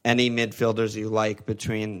any midfielders you like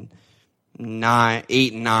between 8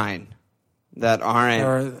 and 9 that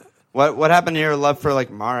aren't. What happened to your love for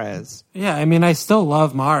like Mahrez? Yeah, I mean, I still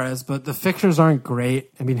love Mahrez, but the fixtures aren't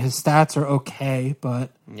great. I mean, his stats are okay,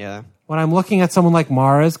 but yeah. When I'm looking at someone like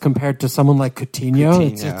Mahrez compared to someone like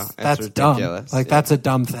Coutinho, that's dumb. Like that's a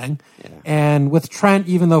dumb thing. Yeah. And with Trent,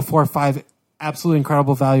 even though 4-5. Absolutely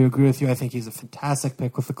incredible value. Agree with you. I think he's a fantastic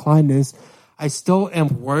pick with the Klein news. I still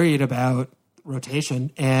am worried about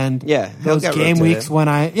rotation and those game weeks when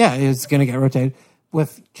he's going to get rotated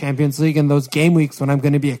with Champions League and those game weeks when I'm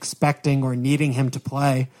going to be expecting or needing him to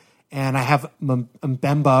play, and I have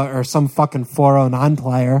Mbemba or some fucking 409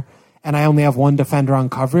 player, and I only have one defender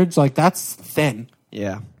on coverage. Like that's thin.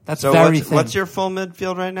 Yeah, that's very thin. What's your full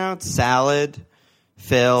midfield right now? It's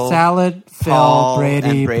Phil,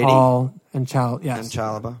 Brady, Paul. And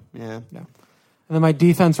Chalobah, yeah. And then my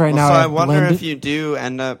defense right now. So I wonder if you do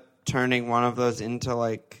end up turning one of those into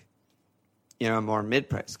like, a more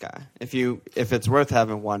mid-price guy. If it's worth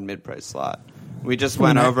having one mid-price slot. We just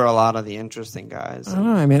went over a lot of the interesting guys. I don't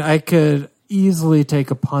know. I mean, I could easily take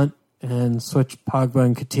a punt and switch Pogba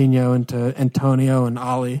and Coutinho into Antonio and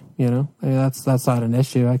Ali. I mean, that's not an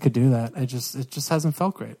issue. I could do that. It just hasn't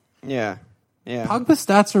felt great. Yeah. Pogba's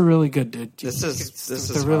stats are really good, dude. This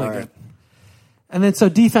is really hard. Good. And then so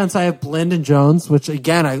defense, I have Blind and Jones, which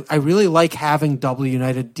again, I really like having double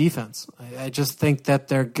United defense. I just think that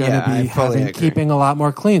they're going to be keeping a lot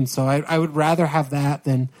more clean. So I would rather have that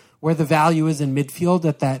than where the value is in midfield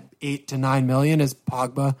at that 8 to 9 million is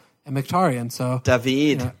Pogba and Mkhitaryan. So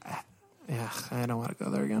David. I don't want to go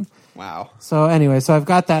there again. Wow. So anyway, I've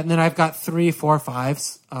got that, and then I've got 3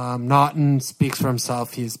 4-5s. Naughton speaks for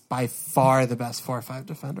himself. He's by far the best 4-5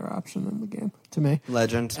 defender option in the game to me.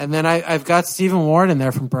 Legend. And then I've got Stephen Ward in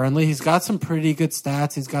there from Burnley. He's got some pretty good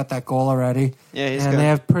stats. He's got that goal already. Yeah, he's and good.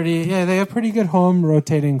 They have pretty good home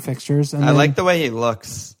rotating fixtures. And I like the way he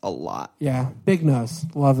looks a lot. Yeah, big nose.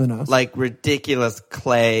 Love the nose. Like ridiculous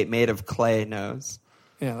made of clay nose.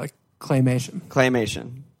 Yeah, like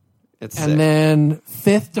claymation. It's and sick. then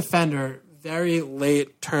 5th defender, very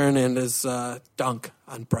late turn in is Dunk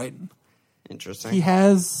on Brighton. Interesting. He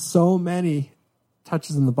has so many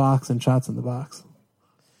touches in the box and shots in the box.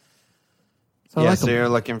 So you're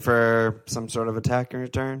looking for some sort of attack in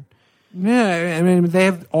return? Yeah, I mean, they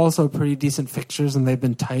have also pretty decent fixtures and they've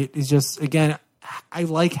been tight. He's just, again, I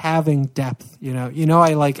like having depth. I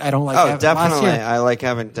don't like. Oh, definitely, I like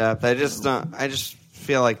having depth. I just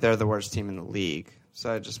feel like they're the worst team in the league.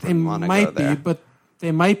 So I just wouldn't want to go there.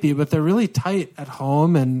 They might be, but they're really tight at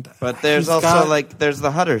home. But there's also there's the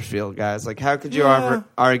Huddersfield guys. Like, how could you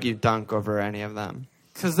argue Dunk over any of them?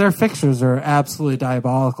 Because their fixtures are absolutely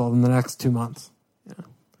diabolical in the next 2 months.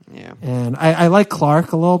 Yeah. And I like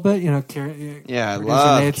Clark a little bit. Kieran, I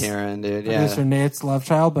love Kieran, dude. Yeah. Producer Nate's love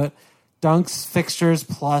child, but Dunk's fixtures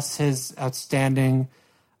plus his outstanding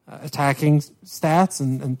attacking stats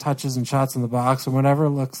and touches and shots in the box or whatever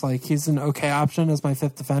looks like he's an okay option as my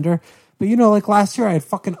 5th defender. But like last year I had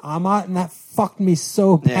fucking Amat and that fucked me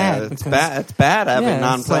so bad. Yeah, it's bad having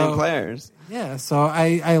non-playing players. Yeah, so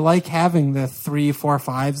I like having the 3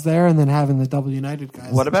 4-5s there and then having the double United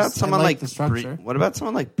guys. What about someone like the structure? What about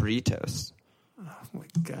someone like Britos? Oh my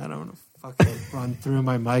god, I want to fucking run through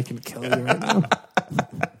my mic and kill you right now.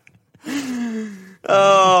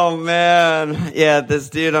 Oh, man. Yeah, this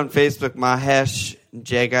dude on Facebook, Mahesh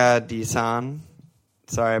Jagadisan,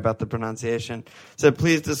 sorry about the pronunciation, said,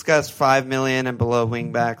 please discuss 5 million and below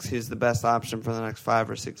wingbacks. Who's the best option for the next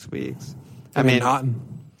 5 or 6 weeks? I mean,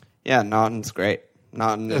 Naughton. Yeah, Naughton's great.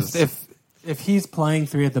 Naughton is... if he's playing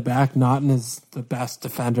three at the back, Naughton is the best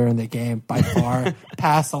defender in the game by far.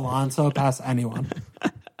 Past Alonso, past anyone.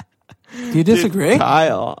 Do you disagree? Dude,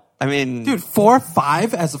 Kyle. I mean, dude,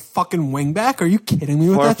 4-5 as a fucking wingback? Are you kidding me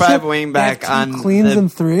with that 4-5 shit? wingback on cleans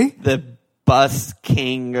and 3? The bus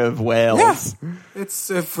king of Wales. Yeah.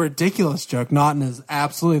 It's a ridiculous joke. Naughton is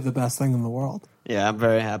absolutely the best thing in the world. Yeah, I'm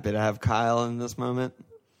very happy to have Kyle in this moment.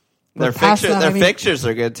 But Their that, fixtures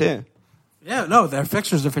are good too. Yeah, no, their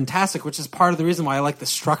fixtures are fantastic, which is part of the reason why I like the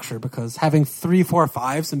structure, because having 3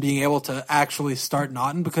 4-5s and being able to actually start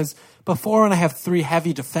Naughton, because before when I have 3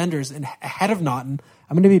 heavy defenders ahead of Naughton,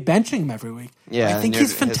 I'm going to be benching him every week. Yeah, I think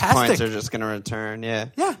he's fantastic. His points are just going to return, yeah.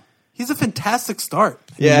 Yeah, he's a fantastic start.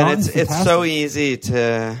 Yeah, and it's so easy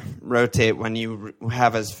to rotate when you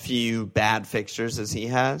have as few bad fixtures as he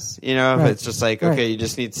has. You know, right. It's just like, okay, you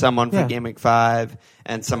just need someone for Game Week 5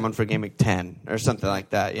 and someone for Game Week 10 or something like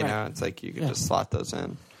that. You know, it's like you can just slot those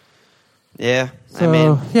in. Yeah, so, I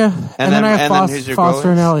mean, yeah, and then I have Foster and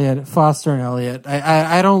goalies? Foster and Elliott.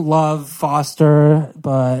 I don't love Foster,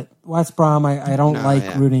 but West Brom, I don't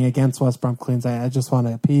rooting against West Brom cleans. I just want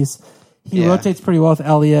a piece. He rotates pretty well with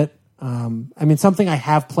Elliott. I mean, something I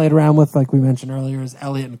have played around with, like we mentioned earlier, is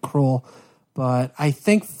Elliott and Krul. But I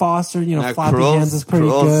think Foster, floppy hands is pretty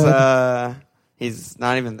good. He's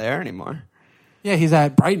not even there anymore. Yeah, he's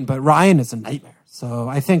at Brighton, but Ryan is a nightmare. So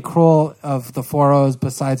I think Krul of the 4-0s,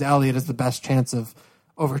 besides Elliott, is the best chance of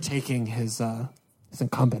overtaking his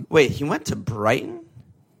incumbent. Wait, he went to Brighton?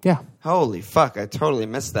 Yeah. Holy fuck, I totally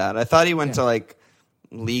missed that. I thought he went to, like,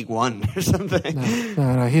 League One or something.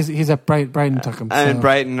 No. He's at Brighton. Brighton took him. I mean,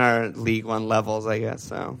 Brighton are League One levels, I guess.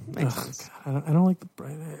 So makes sense. God, I don't like the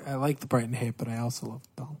Brighton. I like the Brighton hate, but I also love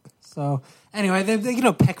Dunk. So anyway,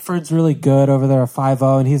 Pickford's really good over there at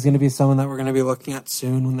 5-0, and he's going to be someone that we're going to be looking at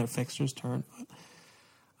soon when their fixtures turn. But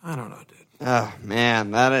I don't know, dude. Oh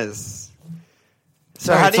man, that is.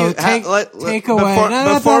 So right, how do you take away?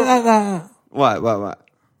 What?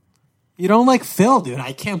 You don't like Phil, dude.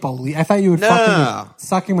 I can't believe. I thought you would fucking be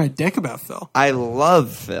sucking my dick about Phil. I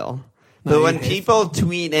love Phil. But when people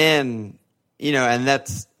tweet in, and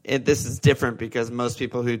this is different because most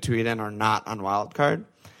people who tweet in are not on Wildcard.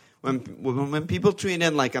 When people tweet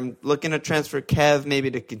in, like, I'm looking to transfer Kev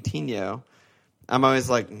maybe to Coutinho, I'm always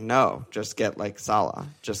like, no, just get, like, Salah.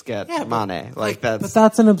 Just get Mane. But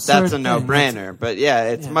that's an absurd That's a no-brainer. But,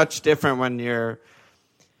 it's much different when you're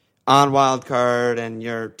on Wildcard and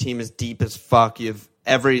your team is deep as fuck.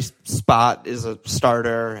 Every spot is a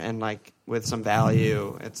starter and, like, with some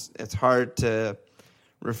value. It's hard to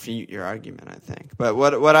refute your argument, I think. But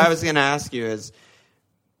what I was going to ask you is,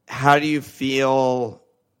 how do you feel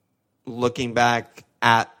looking back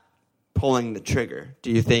at pulling the trigger? Do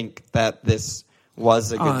you think that this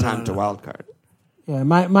was a good time to wildcard? Yeah,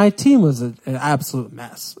 my team was an absolute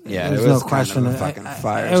mess. Yeah, there's it was no question. Kind of a fucking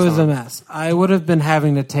firestorm. It was a mess. I would have been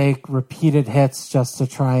having to take repeated hits just to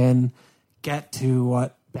try and get to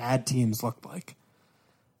what bad teams looked like.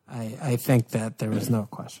 I think that there was no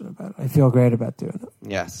question about it. I feel great about doing it.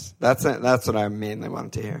 Yes, that's what I mainly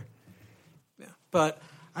wanted to hear. Yeah, but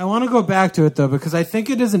I want to go back to it, though, because I think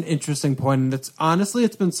it is an interesting point, and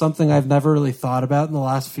it's been something I've never really thought about in the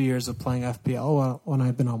last few years of playing FPL when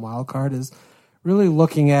I've been on Wildcard, is really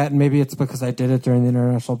looking at, and maybe it's because I did it during the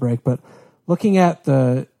international break, but looking at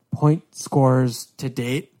the point scores to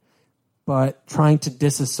date, but trying to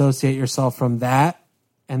disassociate yourself from that,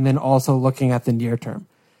 and then also looking at the near term.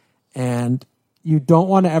 And you don't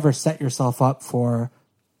want to ever set yourself up for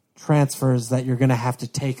transfers that you're going to have to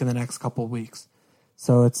take in the next couple of weeks.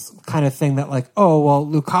 So it's kind of thing that like, oh, well,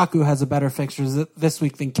 Lukaku has a better fixtures this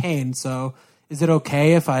week than Kane. So is it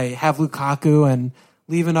okay if I have Lukaku and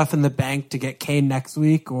leave enough in the bank to get Kane next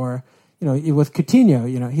week? Or, with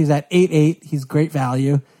Coutinho, he's at 8-8. He's great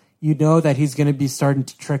value. You know that he's going to be starting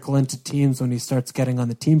to trickle into teams when he starts getting on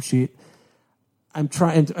the team sheet. I'm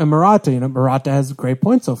trying, and Morata, Morata has great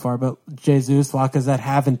points so far, but Jesus, Lacazette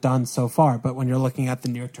haven't done so far. But when you're looking at the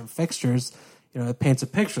near-term fixtures, it paints a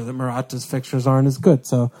picture that Morata's fixtures aren't as good.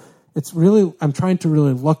 So I'm trying to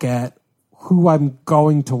really look at who I'm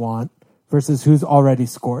going to want versus who's already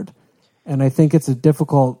scored. And I think it's a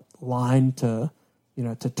difficult line to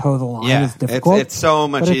toe the line. Yeah, is difficult. It's so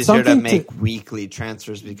much easier to make weekly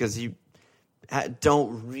transfers because you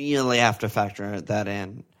don't really have to factor that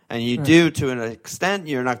in. And you do to an extent.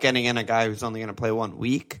 You're not getting in a guy who's only going to play 1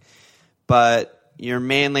 week, but you're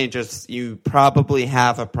mainly you probably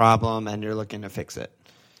have a problem and you're looking to fix it.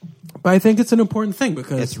 But I think it's an important thing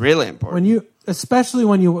because it's really important. Especially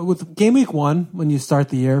with game week 1, when you start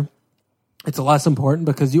the year, it's less important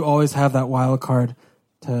because you always have that wild card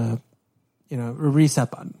to, a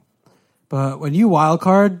reset button. But when you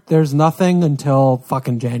wildcard, there's nothing until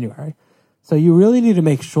fucking January. So you really need to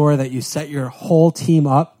make sure that you set your whole team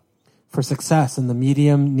up for success in the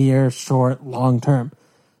medium, near, short, long term.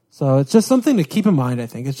 So it's just something to keep in mind, I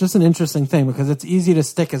think. It's just an interesting thing because it's easy to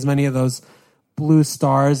stick as many of those blue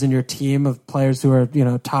stars in your team of players who are,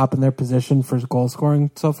 top in their position for goal scoring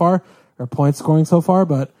so far or point scoring so far.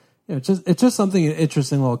 But it's just something, an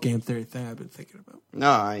interesting little game theory thing I've been thinking about.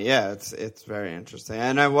 No, yeah, it's very interesting.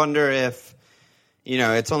 And I wonder if,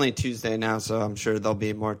 it's only Tuesday now, so I'm sure there'll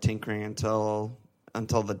be more tinkering until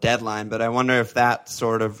the deadline. But I wonder if that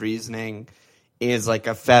sort of reasoning is like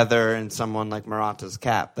a feather in someone like Morata's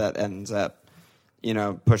cap that ends up,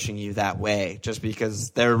 pushing you that way, just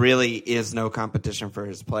because there really is no competition for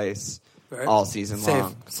his place all season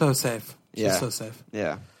long. So safe. Yeah. So safe.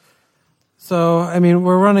 Yeah. So,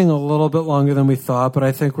 we're running a little bit longer than we thought, but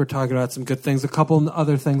I think we're talking about some good things. A couple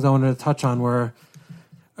other things I wanted to touch on were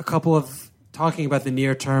talking about the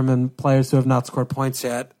near term and players who have not scored points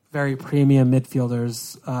yet. Very premium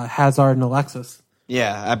midfielders, Hazard and Alexis.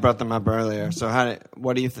 Yeah, I brought them up earlier. So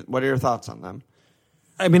what are your thoughts on them?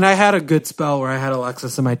 I had a good spell where I had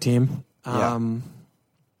Alexis in my team.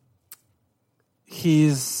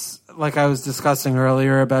 He's, like I was discussing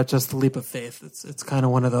earlier about just the leap of faith. It's kind of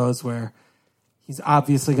one of those where he's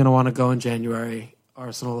obviously going to want to go in January.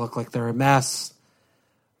 Arsenal look like they're a mess.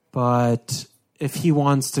 But if he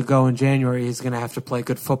wants to go in January, he's going to have to play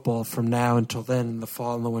good football from now until then in the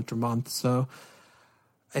fall and the winter months. So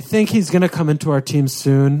I think he's going to come into our team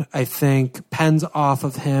soon. I think pens off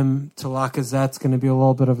of him to Lacazette's going to be a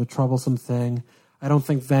little bit of a troublesome thing. I don't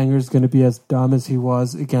think Wenger's going to be as dumb as he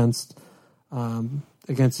was against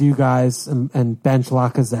you guys and bench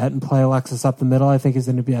Lacazette and play Alexis up the middle. I think he's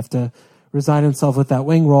going to have to resign himself with that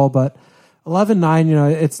wing role. But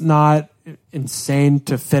 11-9, it's not insane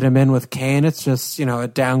to fit him in with Kane. It's just, a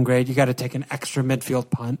downgrade. You got to take an extra midfield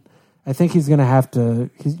punt. I think we're going to have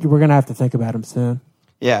to think about him soon.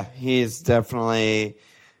 Yeah, he's definitely.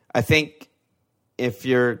 I think if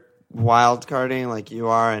you're wild carding like you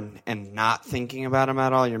are and not thinking about him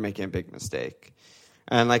at all, you're making a big mistake.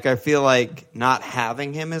 And I feel like not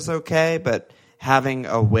having him is okay, but having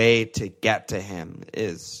a way to get to him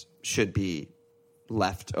should be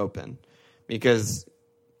left open. Because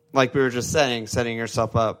like we were just saying, setting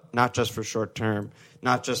yourself up not just for short term,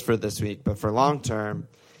 not just for this week, but for long term.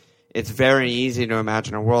 It's very easy to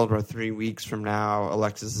imagine a world where 3 weeks from now,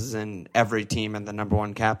 Alexis is in every team and the number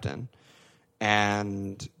one captain.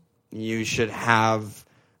 And you should have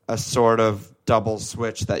a sort of double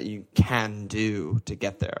switch that you can do to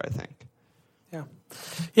get there, I think. Yeah.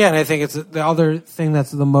 Yeah, and I think it's the other thing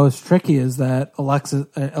that's the most tricky is that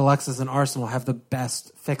Alexis and Arsenal have the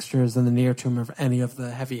best fixtures in the near term of any of the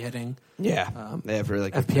heavy-hitting they have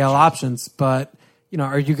really good FPL fixtures. options. But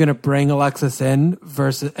are you going to bring Alexis in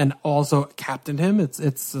versus and also captain him?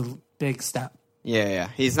 It's a big step. Yeah.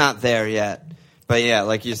 He's not there yet. But yeah,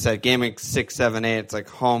 like you said, game week 6, 7, 8, it's like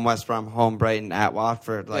home West Brom, home Brighton, at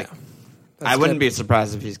Watford. I wouldn't be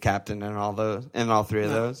surprised if he's captain in all three of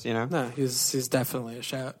those, No, he's definitely a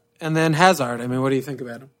shout. And then Hazard, what do you think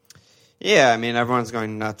about him? Yeah, everyone's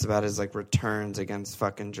going nuts about his returns against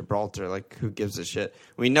fucking Gibraltar. Who gives a shit?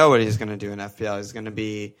 We know what he's going to do in FPL. He's going to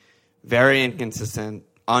be very inconsistent,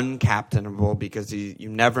 uncaptainable because you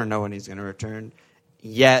never know when he's going to return.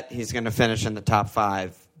 Yet he's going to finish in the top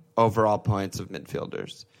 5 overall points of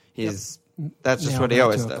midfilders. That's just what he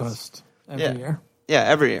always does. Every year. Yeah,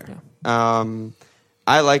 every year. Yeah.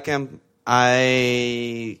 I like him.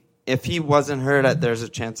 If he wasn't hurt, there's a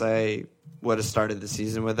chance I would have started the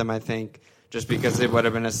season with him, I think, just because it would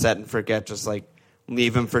have been a set and forget, just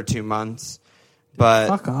leave him for 2 months. But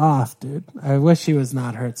fuck off, dude. I wish he was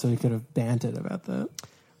not hurt so he could have banted about that.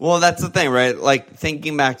 Well, that's the thing, right?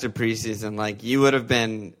 Thinking back to preseason, you would have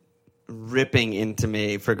been ripping into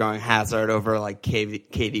me for going Hazard over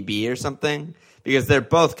KDB or something, because they're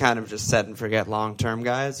both kind of just set and forget long-term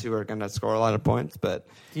guys who are going to score a lot of points. But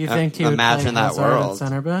do you think he would imagine play that Hazard world at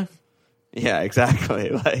center back? Yeah,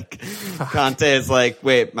 exactly. Conte is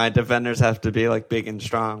wait, my defenders have to be big and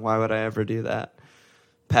strong. Why would I ever do that?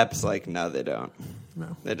 Pep's no, they don't.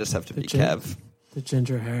 No, they just have to be Kev. The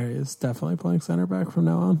Ginger Harry is definitely playing center back from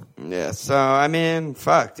now on. Yeah, so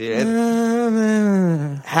fuck, dude.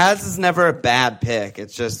 Haz is never a bad pick.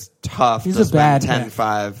 It's just tough to spend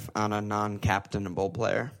 10-5 on a non-captainable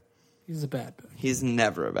player. He's a bad pick. He's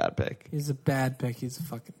never a bad pick. He's a bad pick. He's a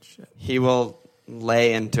fucking shit. He will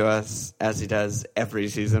lay into us as he does every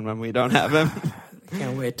season when we don't have him.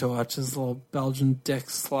 Can't wait to watch his little Belgian dick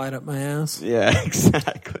slide up my ass. Yeah,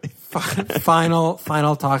 exactly. Final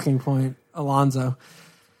talking point, Alonso.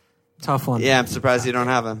 Tough one. Yeah, I'm surprised you don't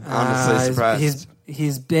have him. Honestly, surprised.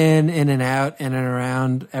 He's been in and out, in and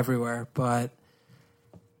around everywhere, but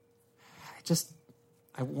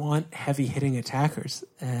I want heavy hitting attackers.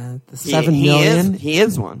 And the $7 million. He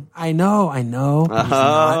is one. I know. He's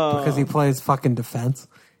not, because he plays fucking defense.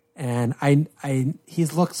 And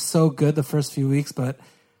he's looked so good the first few weeks, but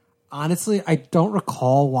honestly, I don't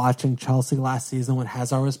recall watching Chelsea last season when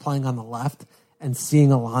Hazard was playing on the left and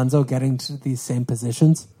seeing Alonso getting to these same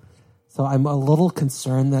positions. So I'm a little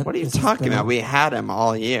concerned that... What are you talking about? We had him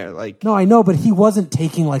all year. No, I know, but he wasn't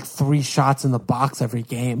taking 3 shots in the box every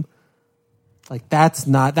game. That's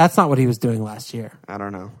not what he was doing last year. I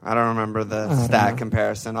don't know. I don't remember the stat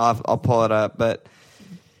comparison. I'll pull it up, but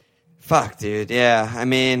fuck, dude. Yeah, I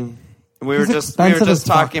mean, we were just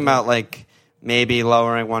talking about maybe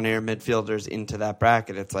lowering one of your midfielders into that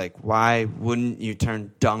bracket. It's why wouldn't you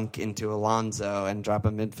turn Dunk into Alonso and drop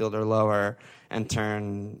a midfielder lower and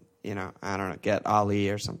turn, I don't know, get Ali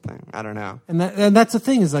or something. I don't know. And that's the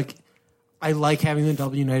thing is I like having the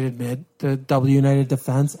W United mid, the W United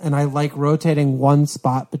defense, and I like rotating one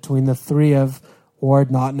spot between the 3 of Ward,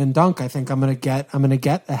 Naughton, and Dunk. I think I'm gonna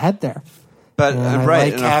get ahead there. But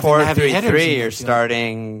right, in a 4-3-3, you're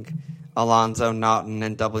starting Alonso, Naughton,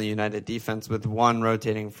 and W United defense with one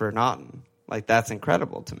rotating for Naughton. That's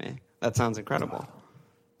incredible to me. That sounds incredible.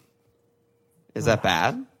 Is that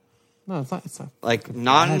bad? No, it's not.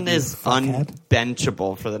 Naughton is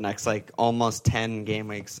unbenchable for the next almost 10 game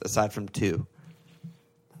weeks, aside from 2.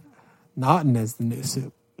 Naughton is the new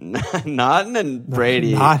soup. Naughton and Brady.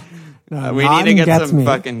 We Naughton need to get some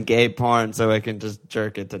fucking gay porn so I can just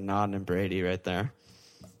jerk it to Naughton and Brady right there.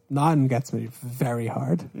 Naughton gets me very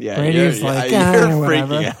hard. Yeah, Brady's you're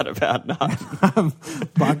freaking out about Naughton. I'm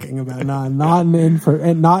bucking about Naughton.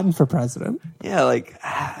 Naughton for president. Yeah,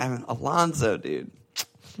 Alonso, dude.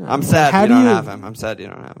 I'm sad you don't have him. I'm sad you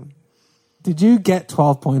don't have him. Did you get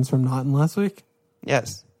 12 points from Naughton last week?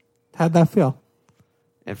 Yes. How'd that feel?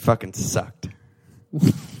 It fucking sucked.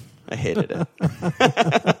 I hated it.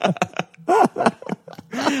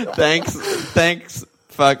 Thanks,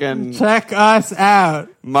 fucking... Check us out.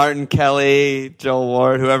 Martin Kelly, Joel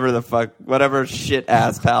Ward, whoever the fuck, whatever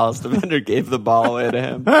shit-ass Palace defender gave the ball away to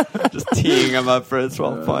him. Just teeing him up for a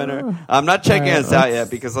 12-pointer. I'm not checking us out yet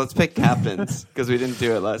because let's pick captains because we didn't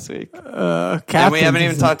do it last week. And we haven't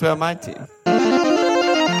even talked about my team.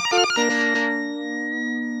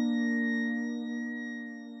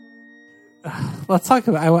 Let's talk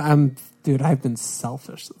about... Dude, I've been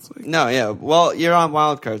selfish this week. No, yeah. Well, you're on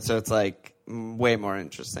wildcard, so it's way more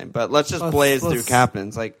interesting. But let's just blaze through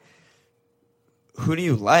captains. Who do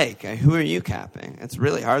you like? Who are you capping? It's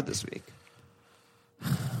really hard this week.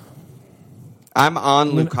 I'm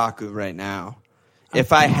on Lukaku right now.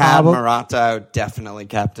 If I had Morata, I would definitely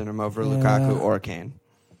captain him over Lukaku or Kane.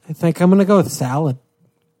 I think I'm going to go with Salah.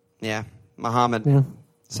 Yeah. Mohamed. Yeah.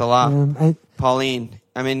 Salah. Pauline.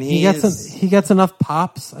 I mean, he gets enough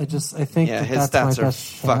pops. I think his that's stats are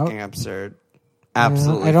fucking absurd.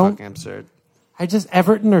 Absolutely fucking absurd.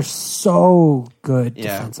 Everton are so good.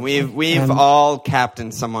 Yeah, we've all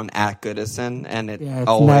captained someone at Goodison, and it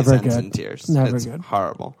always ends in tears. It's good.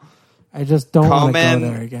 Horrible. I just don't want to go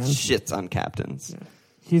there again. Shits on captains. Yeah.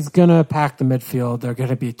 He's gonna pack the midfield. They're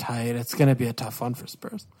gonna be tight. It's gonna be a tough one for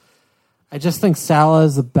Spurs. I just think Salah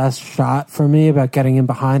is the best shot for me about getting in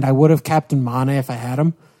behind. I would have captained Mane if I had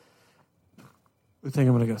him. I think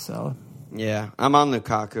I'm going to go Salah. Yeah, I'm on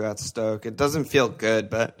Lukaku at Stoke. It doesn't feel good,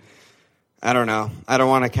 but I don't know. I don't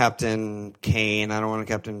want to captain Kane. I don't want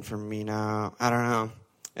to captain Firmino. I don't know.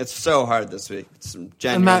 It's so hard this week. It's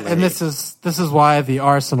genuinely. And this is why the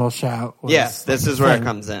Arsenal shout was... Yes, this is where it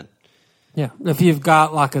comes in. Yeah, if you've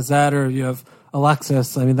got Lacazette or you have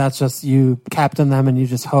Alexis, I mean, that's just you captain them and you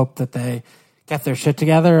just hope that they get their shit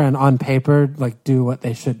together and on paper, do what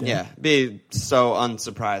they should do. Yeah, be so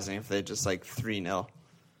unsurprising if they just 3-0.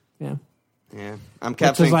 Yeah. Yeah. I'm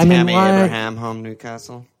captaining Tammy Abraham, home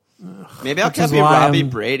Newcastle. Maybe I'll captain Robbie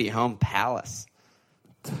Brady, home Palace.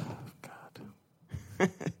 Oh, God.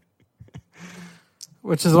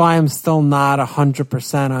 Which is why I'm still not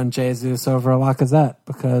 100% on Jesus over Lacazette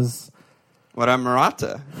because... What about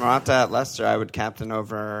Morata? Morata at Leicester, I would captain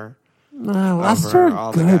over. Leicester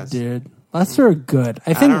are good, dude. Leicester are good.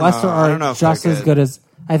 I think Leicester are just as good as.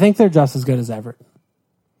 I think they're just as good as Everton.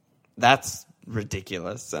 That's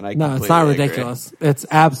ridiculous, and no, it's not ridiculous. It's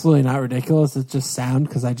absolutely not ridiculous. It's just sound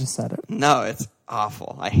because I just said it. No, it's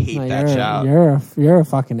awful. I hate that shout. You're a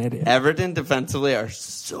fucking idiot. Everton defensively are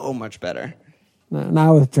so much better. No,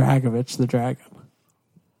 not with Dragovic, the Dragon.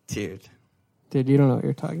 Dude, you don't know what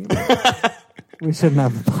you're talking about. We shouldn't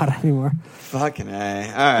have the pot anymore. Fucking A.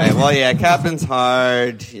 All right. Well, yeah, captain's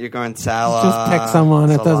hard. You're going Salah. Just pick someone.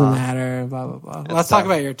 Salah. It doesn't matter. Blah, blah, blah. Let's talk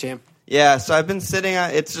about your team. Yeah, so I've been sitting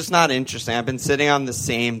on, it's just not interesting. I've been sitting on the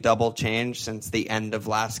same double change since the end of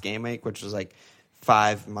last game week, which was like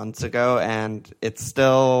 5 months ago, and it's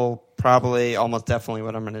still probably almost definitely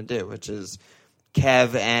what I'm going to do, which is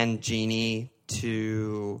Kev and Genie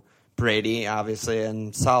to Brady, obviously,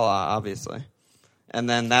 and Salah, obviously. And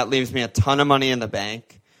then that leaves me a ton of money in the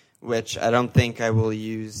bank, which I don't think I will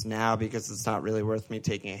use now because it's not really worth me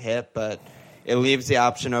taking a hit, but it leaves the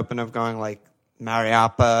option open of going like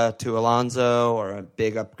Mariappa to Alonso or a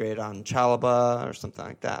big upgrade on Chalaba or something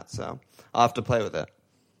like that. So I'll have to play with it.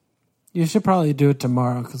 You should probably do it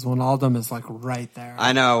tomorrow because Wijnaldum is like right there.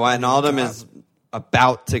 I know. Wijnaldum is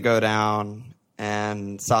about to go down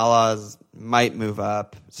and Salah might move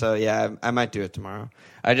up. So yeah, I might do it tomorrow.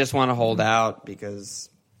 I just want to hold out because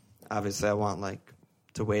obviously I want like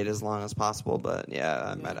to wait as long as possible. But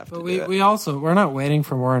yeah, I might have to do it. We're not waiting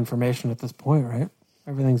for more information at this point, right?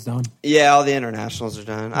 Everything's done. Yeah, all the internationals are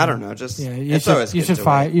done. I don't know. Just you should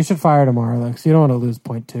fire tomorrow, though, because you don't want to lose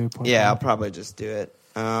point 2. Yeah, I'll probably just do it.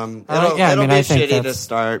 It'll be shitty to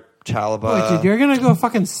start Chalaba. Wait, dude, you're gonna go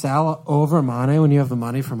fucking Salah over Mane when you have the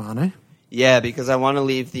money for Mane? Yeah, because I want to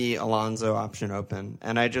leave the Alonso option open,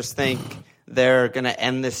 and I just think they're gonna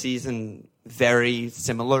end the season very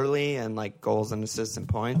similarly in like goals and assists and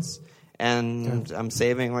points, and I'm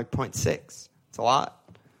saving like 0.6. It's a lot.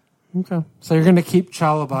 Okay. So you're going to keep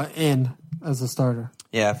Chalaba in as a starter?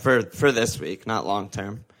 Yeah, for this week, not long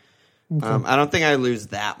term. Okay. I don't think I lose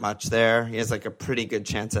that much there. He has like a pretty good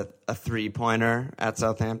chance at a 3-pointer at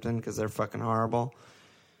Southampton because they're fucking horrible.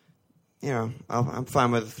 You know, I'm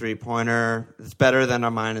fine with a 3-pointer. It's better than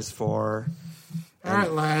a -4. All right,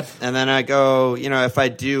 lad. And then I go, if I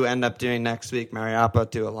do end up doing next week Mariappa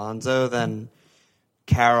to Alonso, then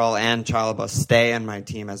Carroll and Chalaba stay in my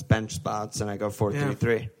team as bench spots, and I go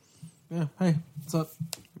 4-3-3. Yeah, hey, what's up?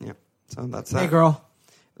 Yeah, so that's that. Hey, girl.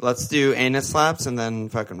 Let's do anus slaps and then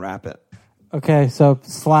fucking wrap it. Okay, so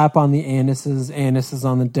slap on the anuses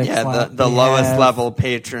on the dick slap. Yeah, the lowest level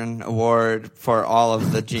patron award for all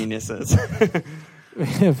of the geniuses. We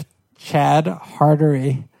have Chad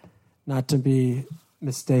Hardery, not to be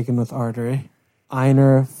mistaken with artery,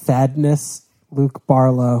 Einar Thadness, Luke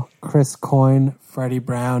Barlow, Chris Coyne, Freddie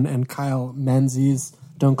Brown, and Kyle Menzies.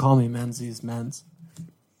 Don't call me Menzies, Menz.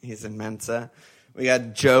 He's in Mensa. We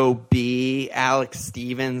got Joe B, Alex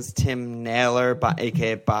Stevens, Tim Naylor,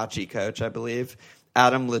 a.k.a. Bocce Coach, I believe.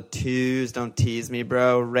 Adam Latuse, don't tease me,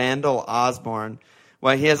 bro. Randall Osborne.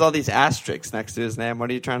 Well, he has all these asterisks next to his name. What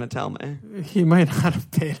are you trying to tell me? He might not have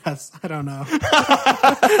paid us. I don't know.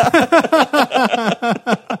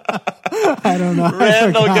 I don't know.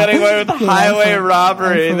 Randall getting away with highway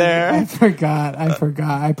robbery there. I forgot.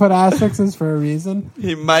 I put asterisks for a reason.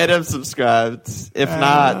 He might have subscribed. If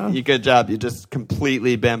not, good job. You just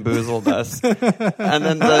completely bamboozled us. And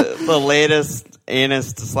then the latest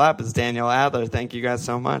anus to slap is Daniel Adler. Thank you guys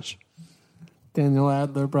so much. Daniel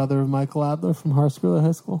Adler, brother of Michael Adler from Harscrew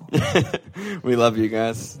High School. We love you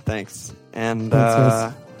guys. Thanks. And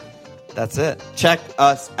that's it. Check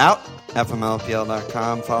us out,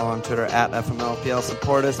 FMLPL.com. Follow on Twitter at FMLPL.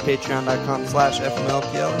 Support us,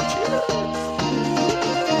 patreon.com/FMLPL. And cheers.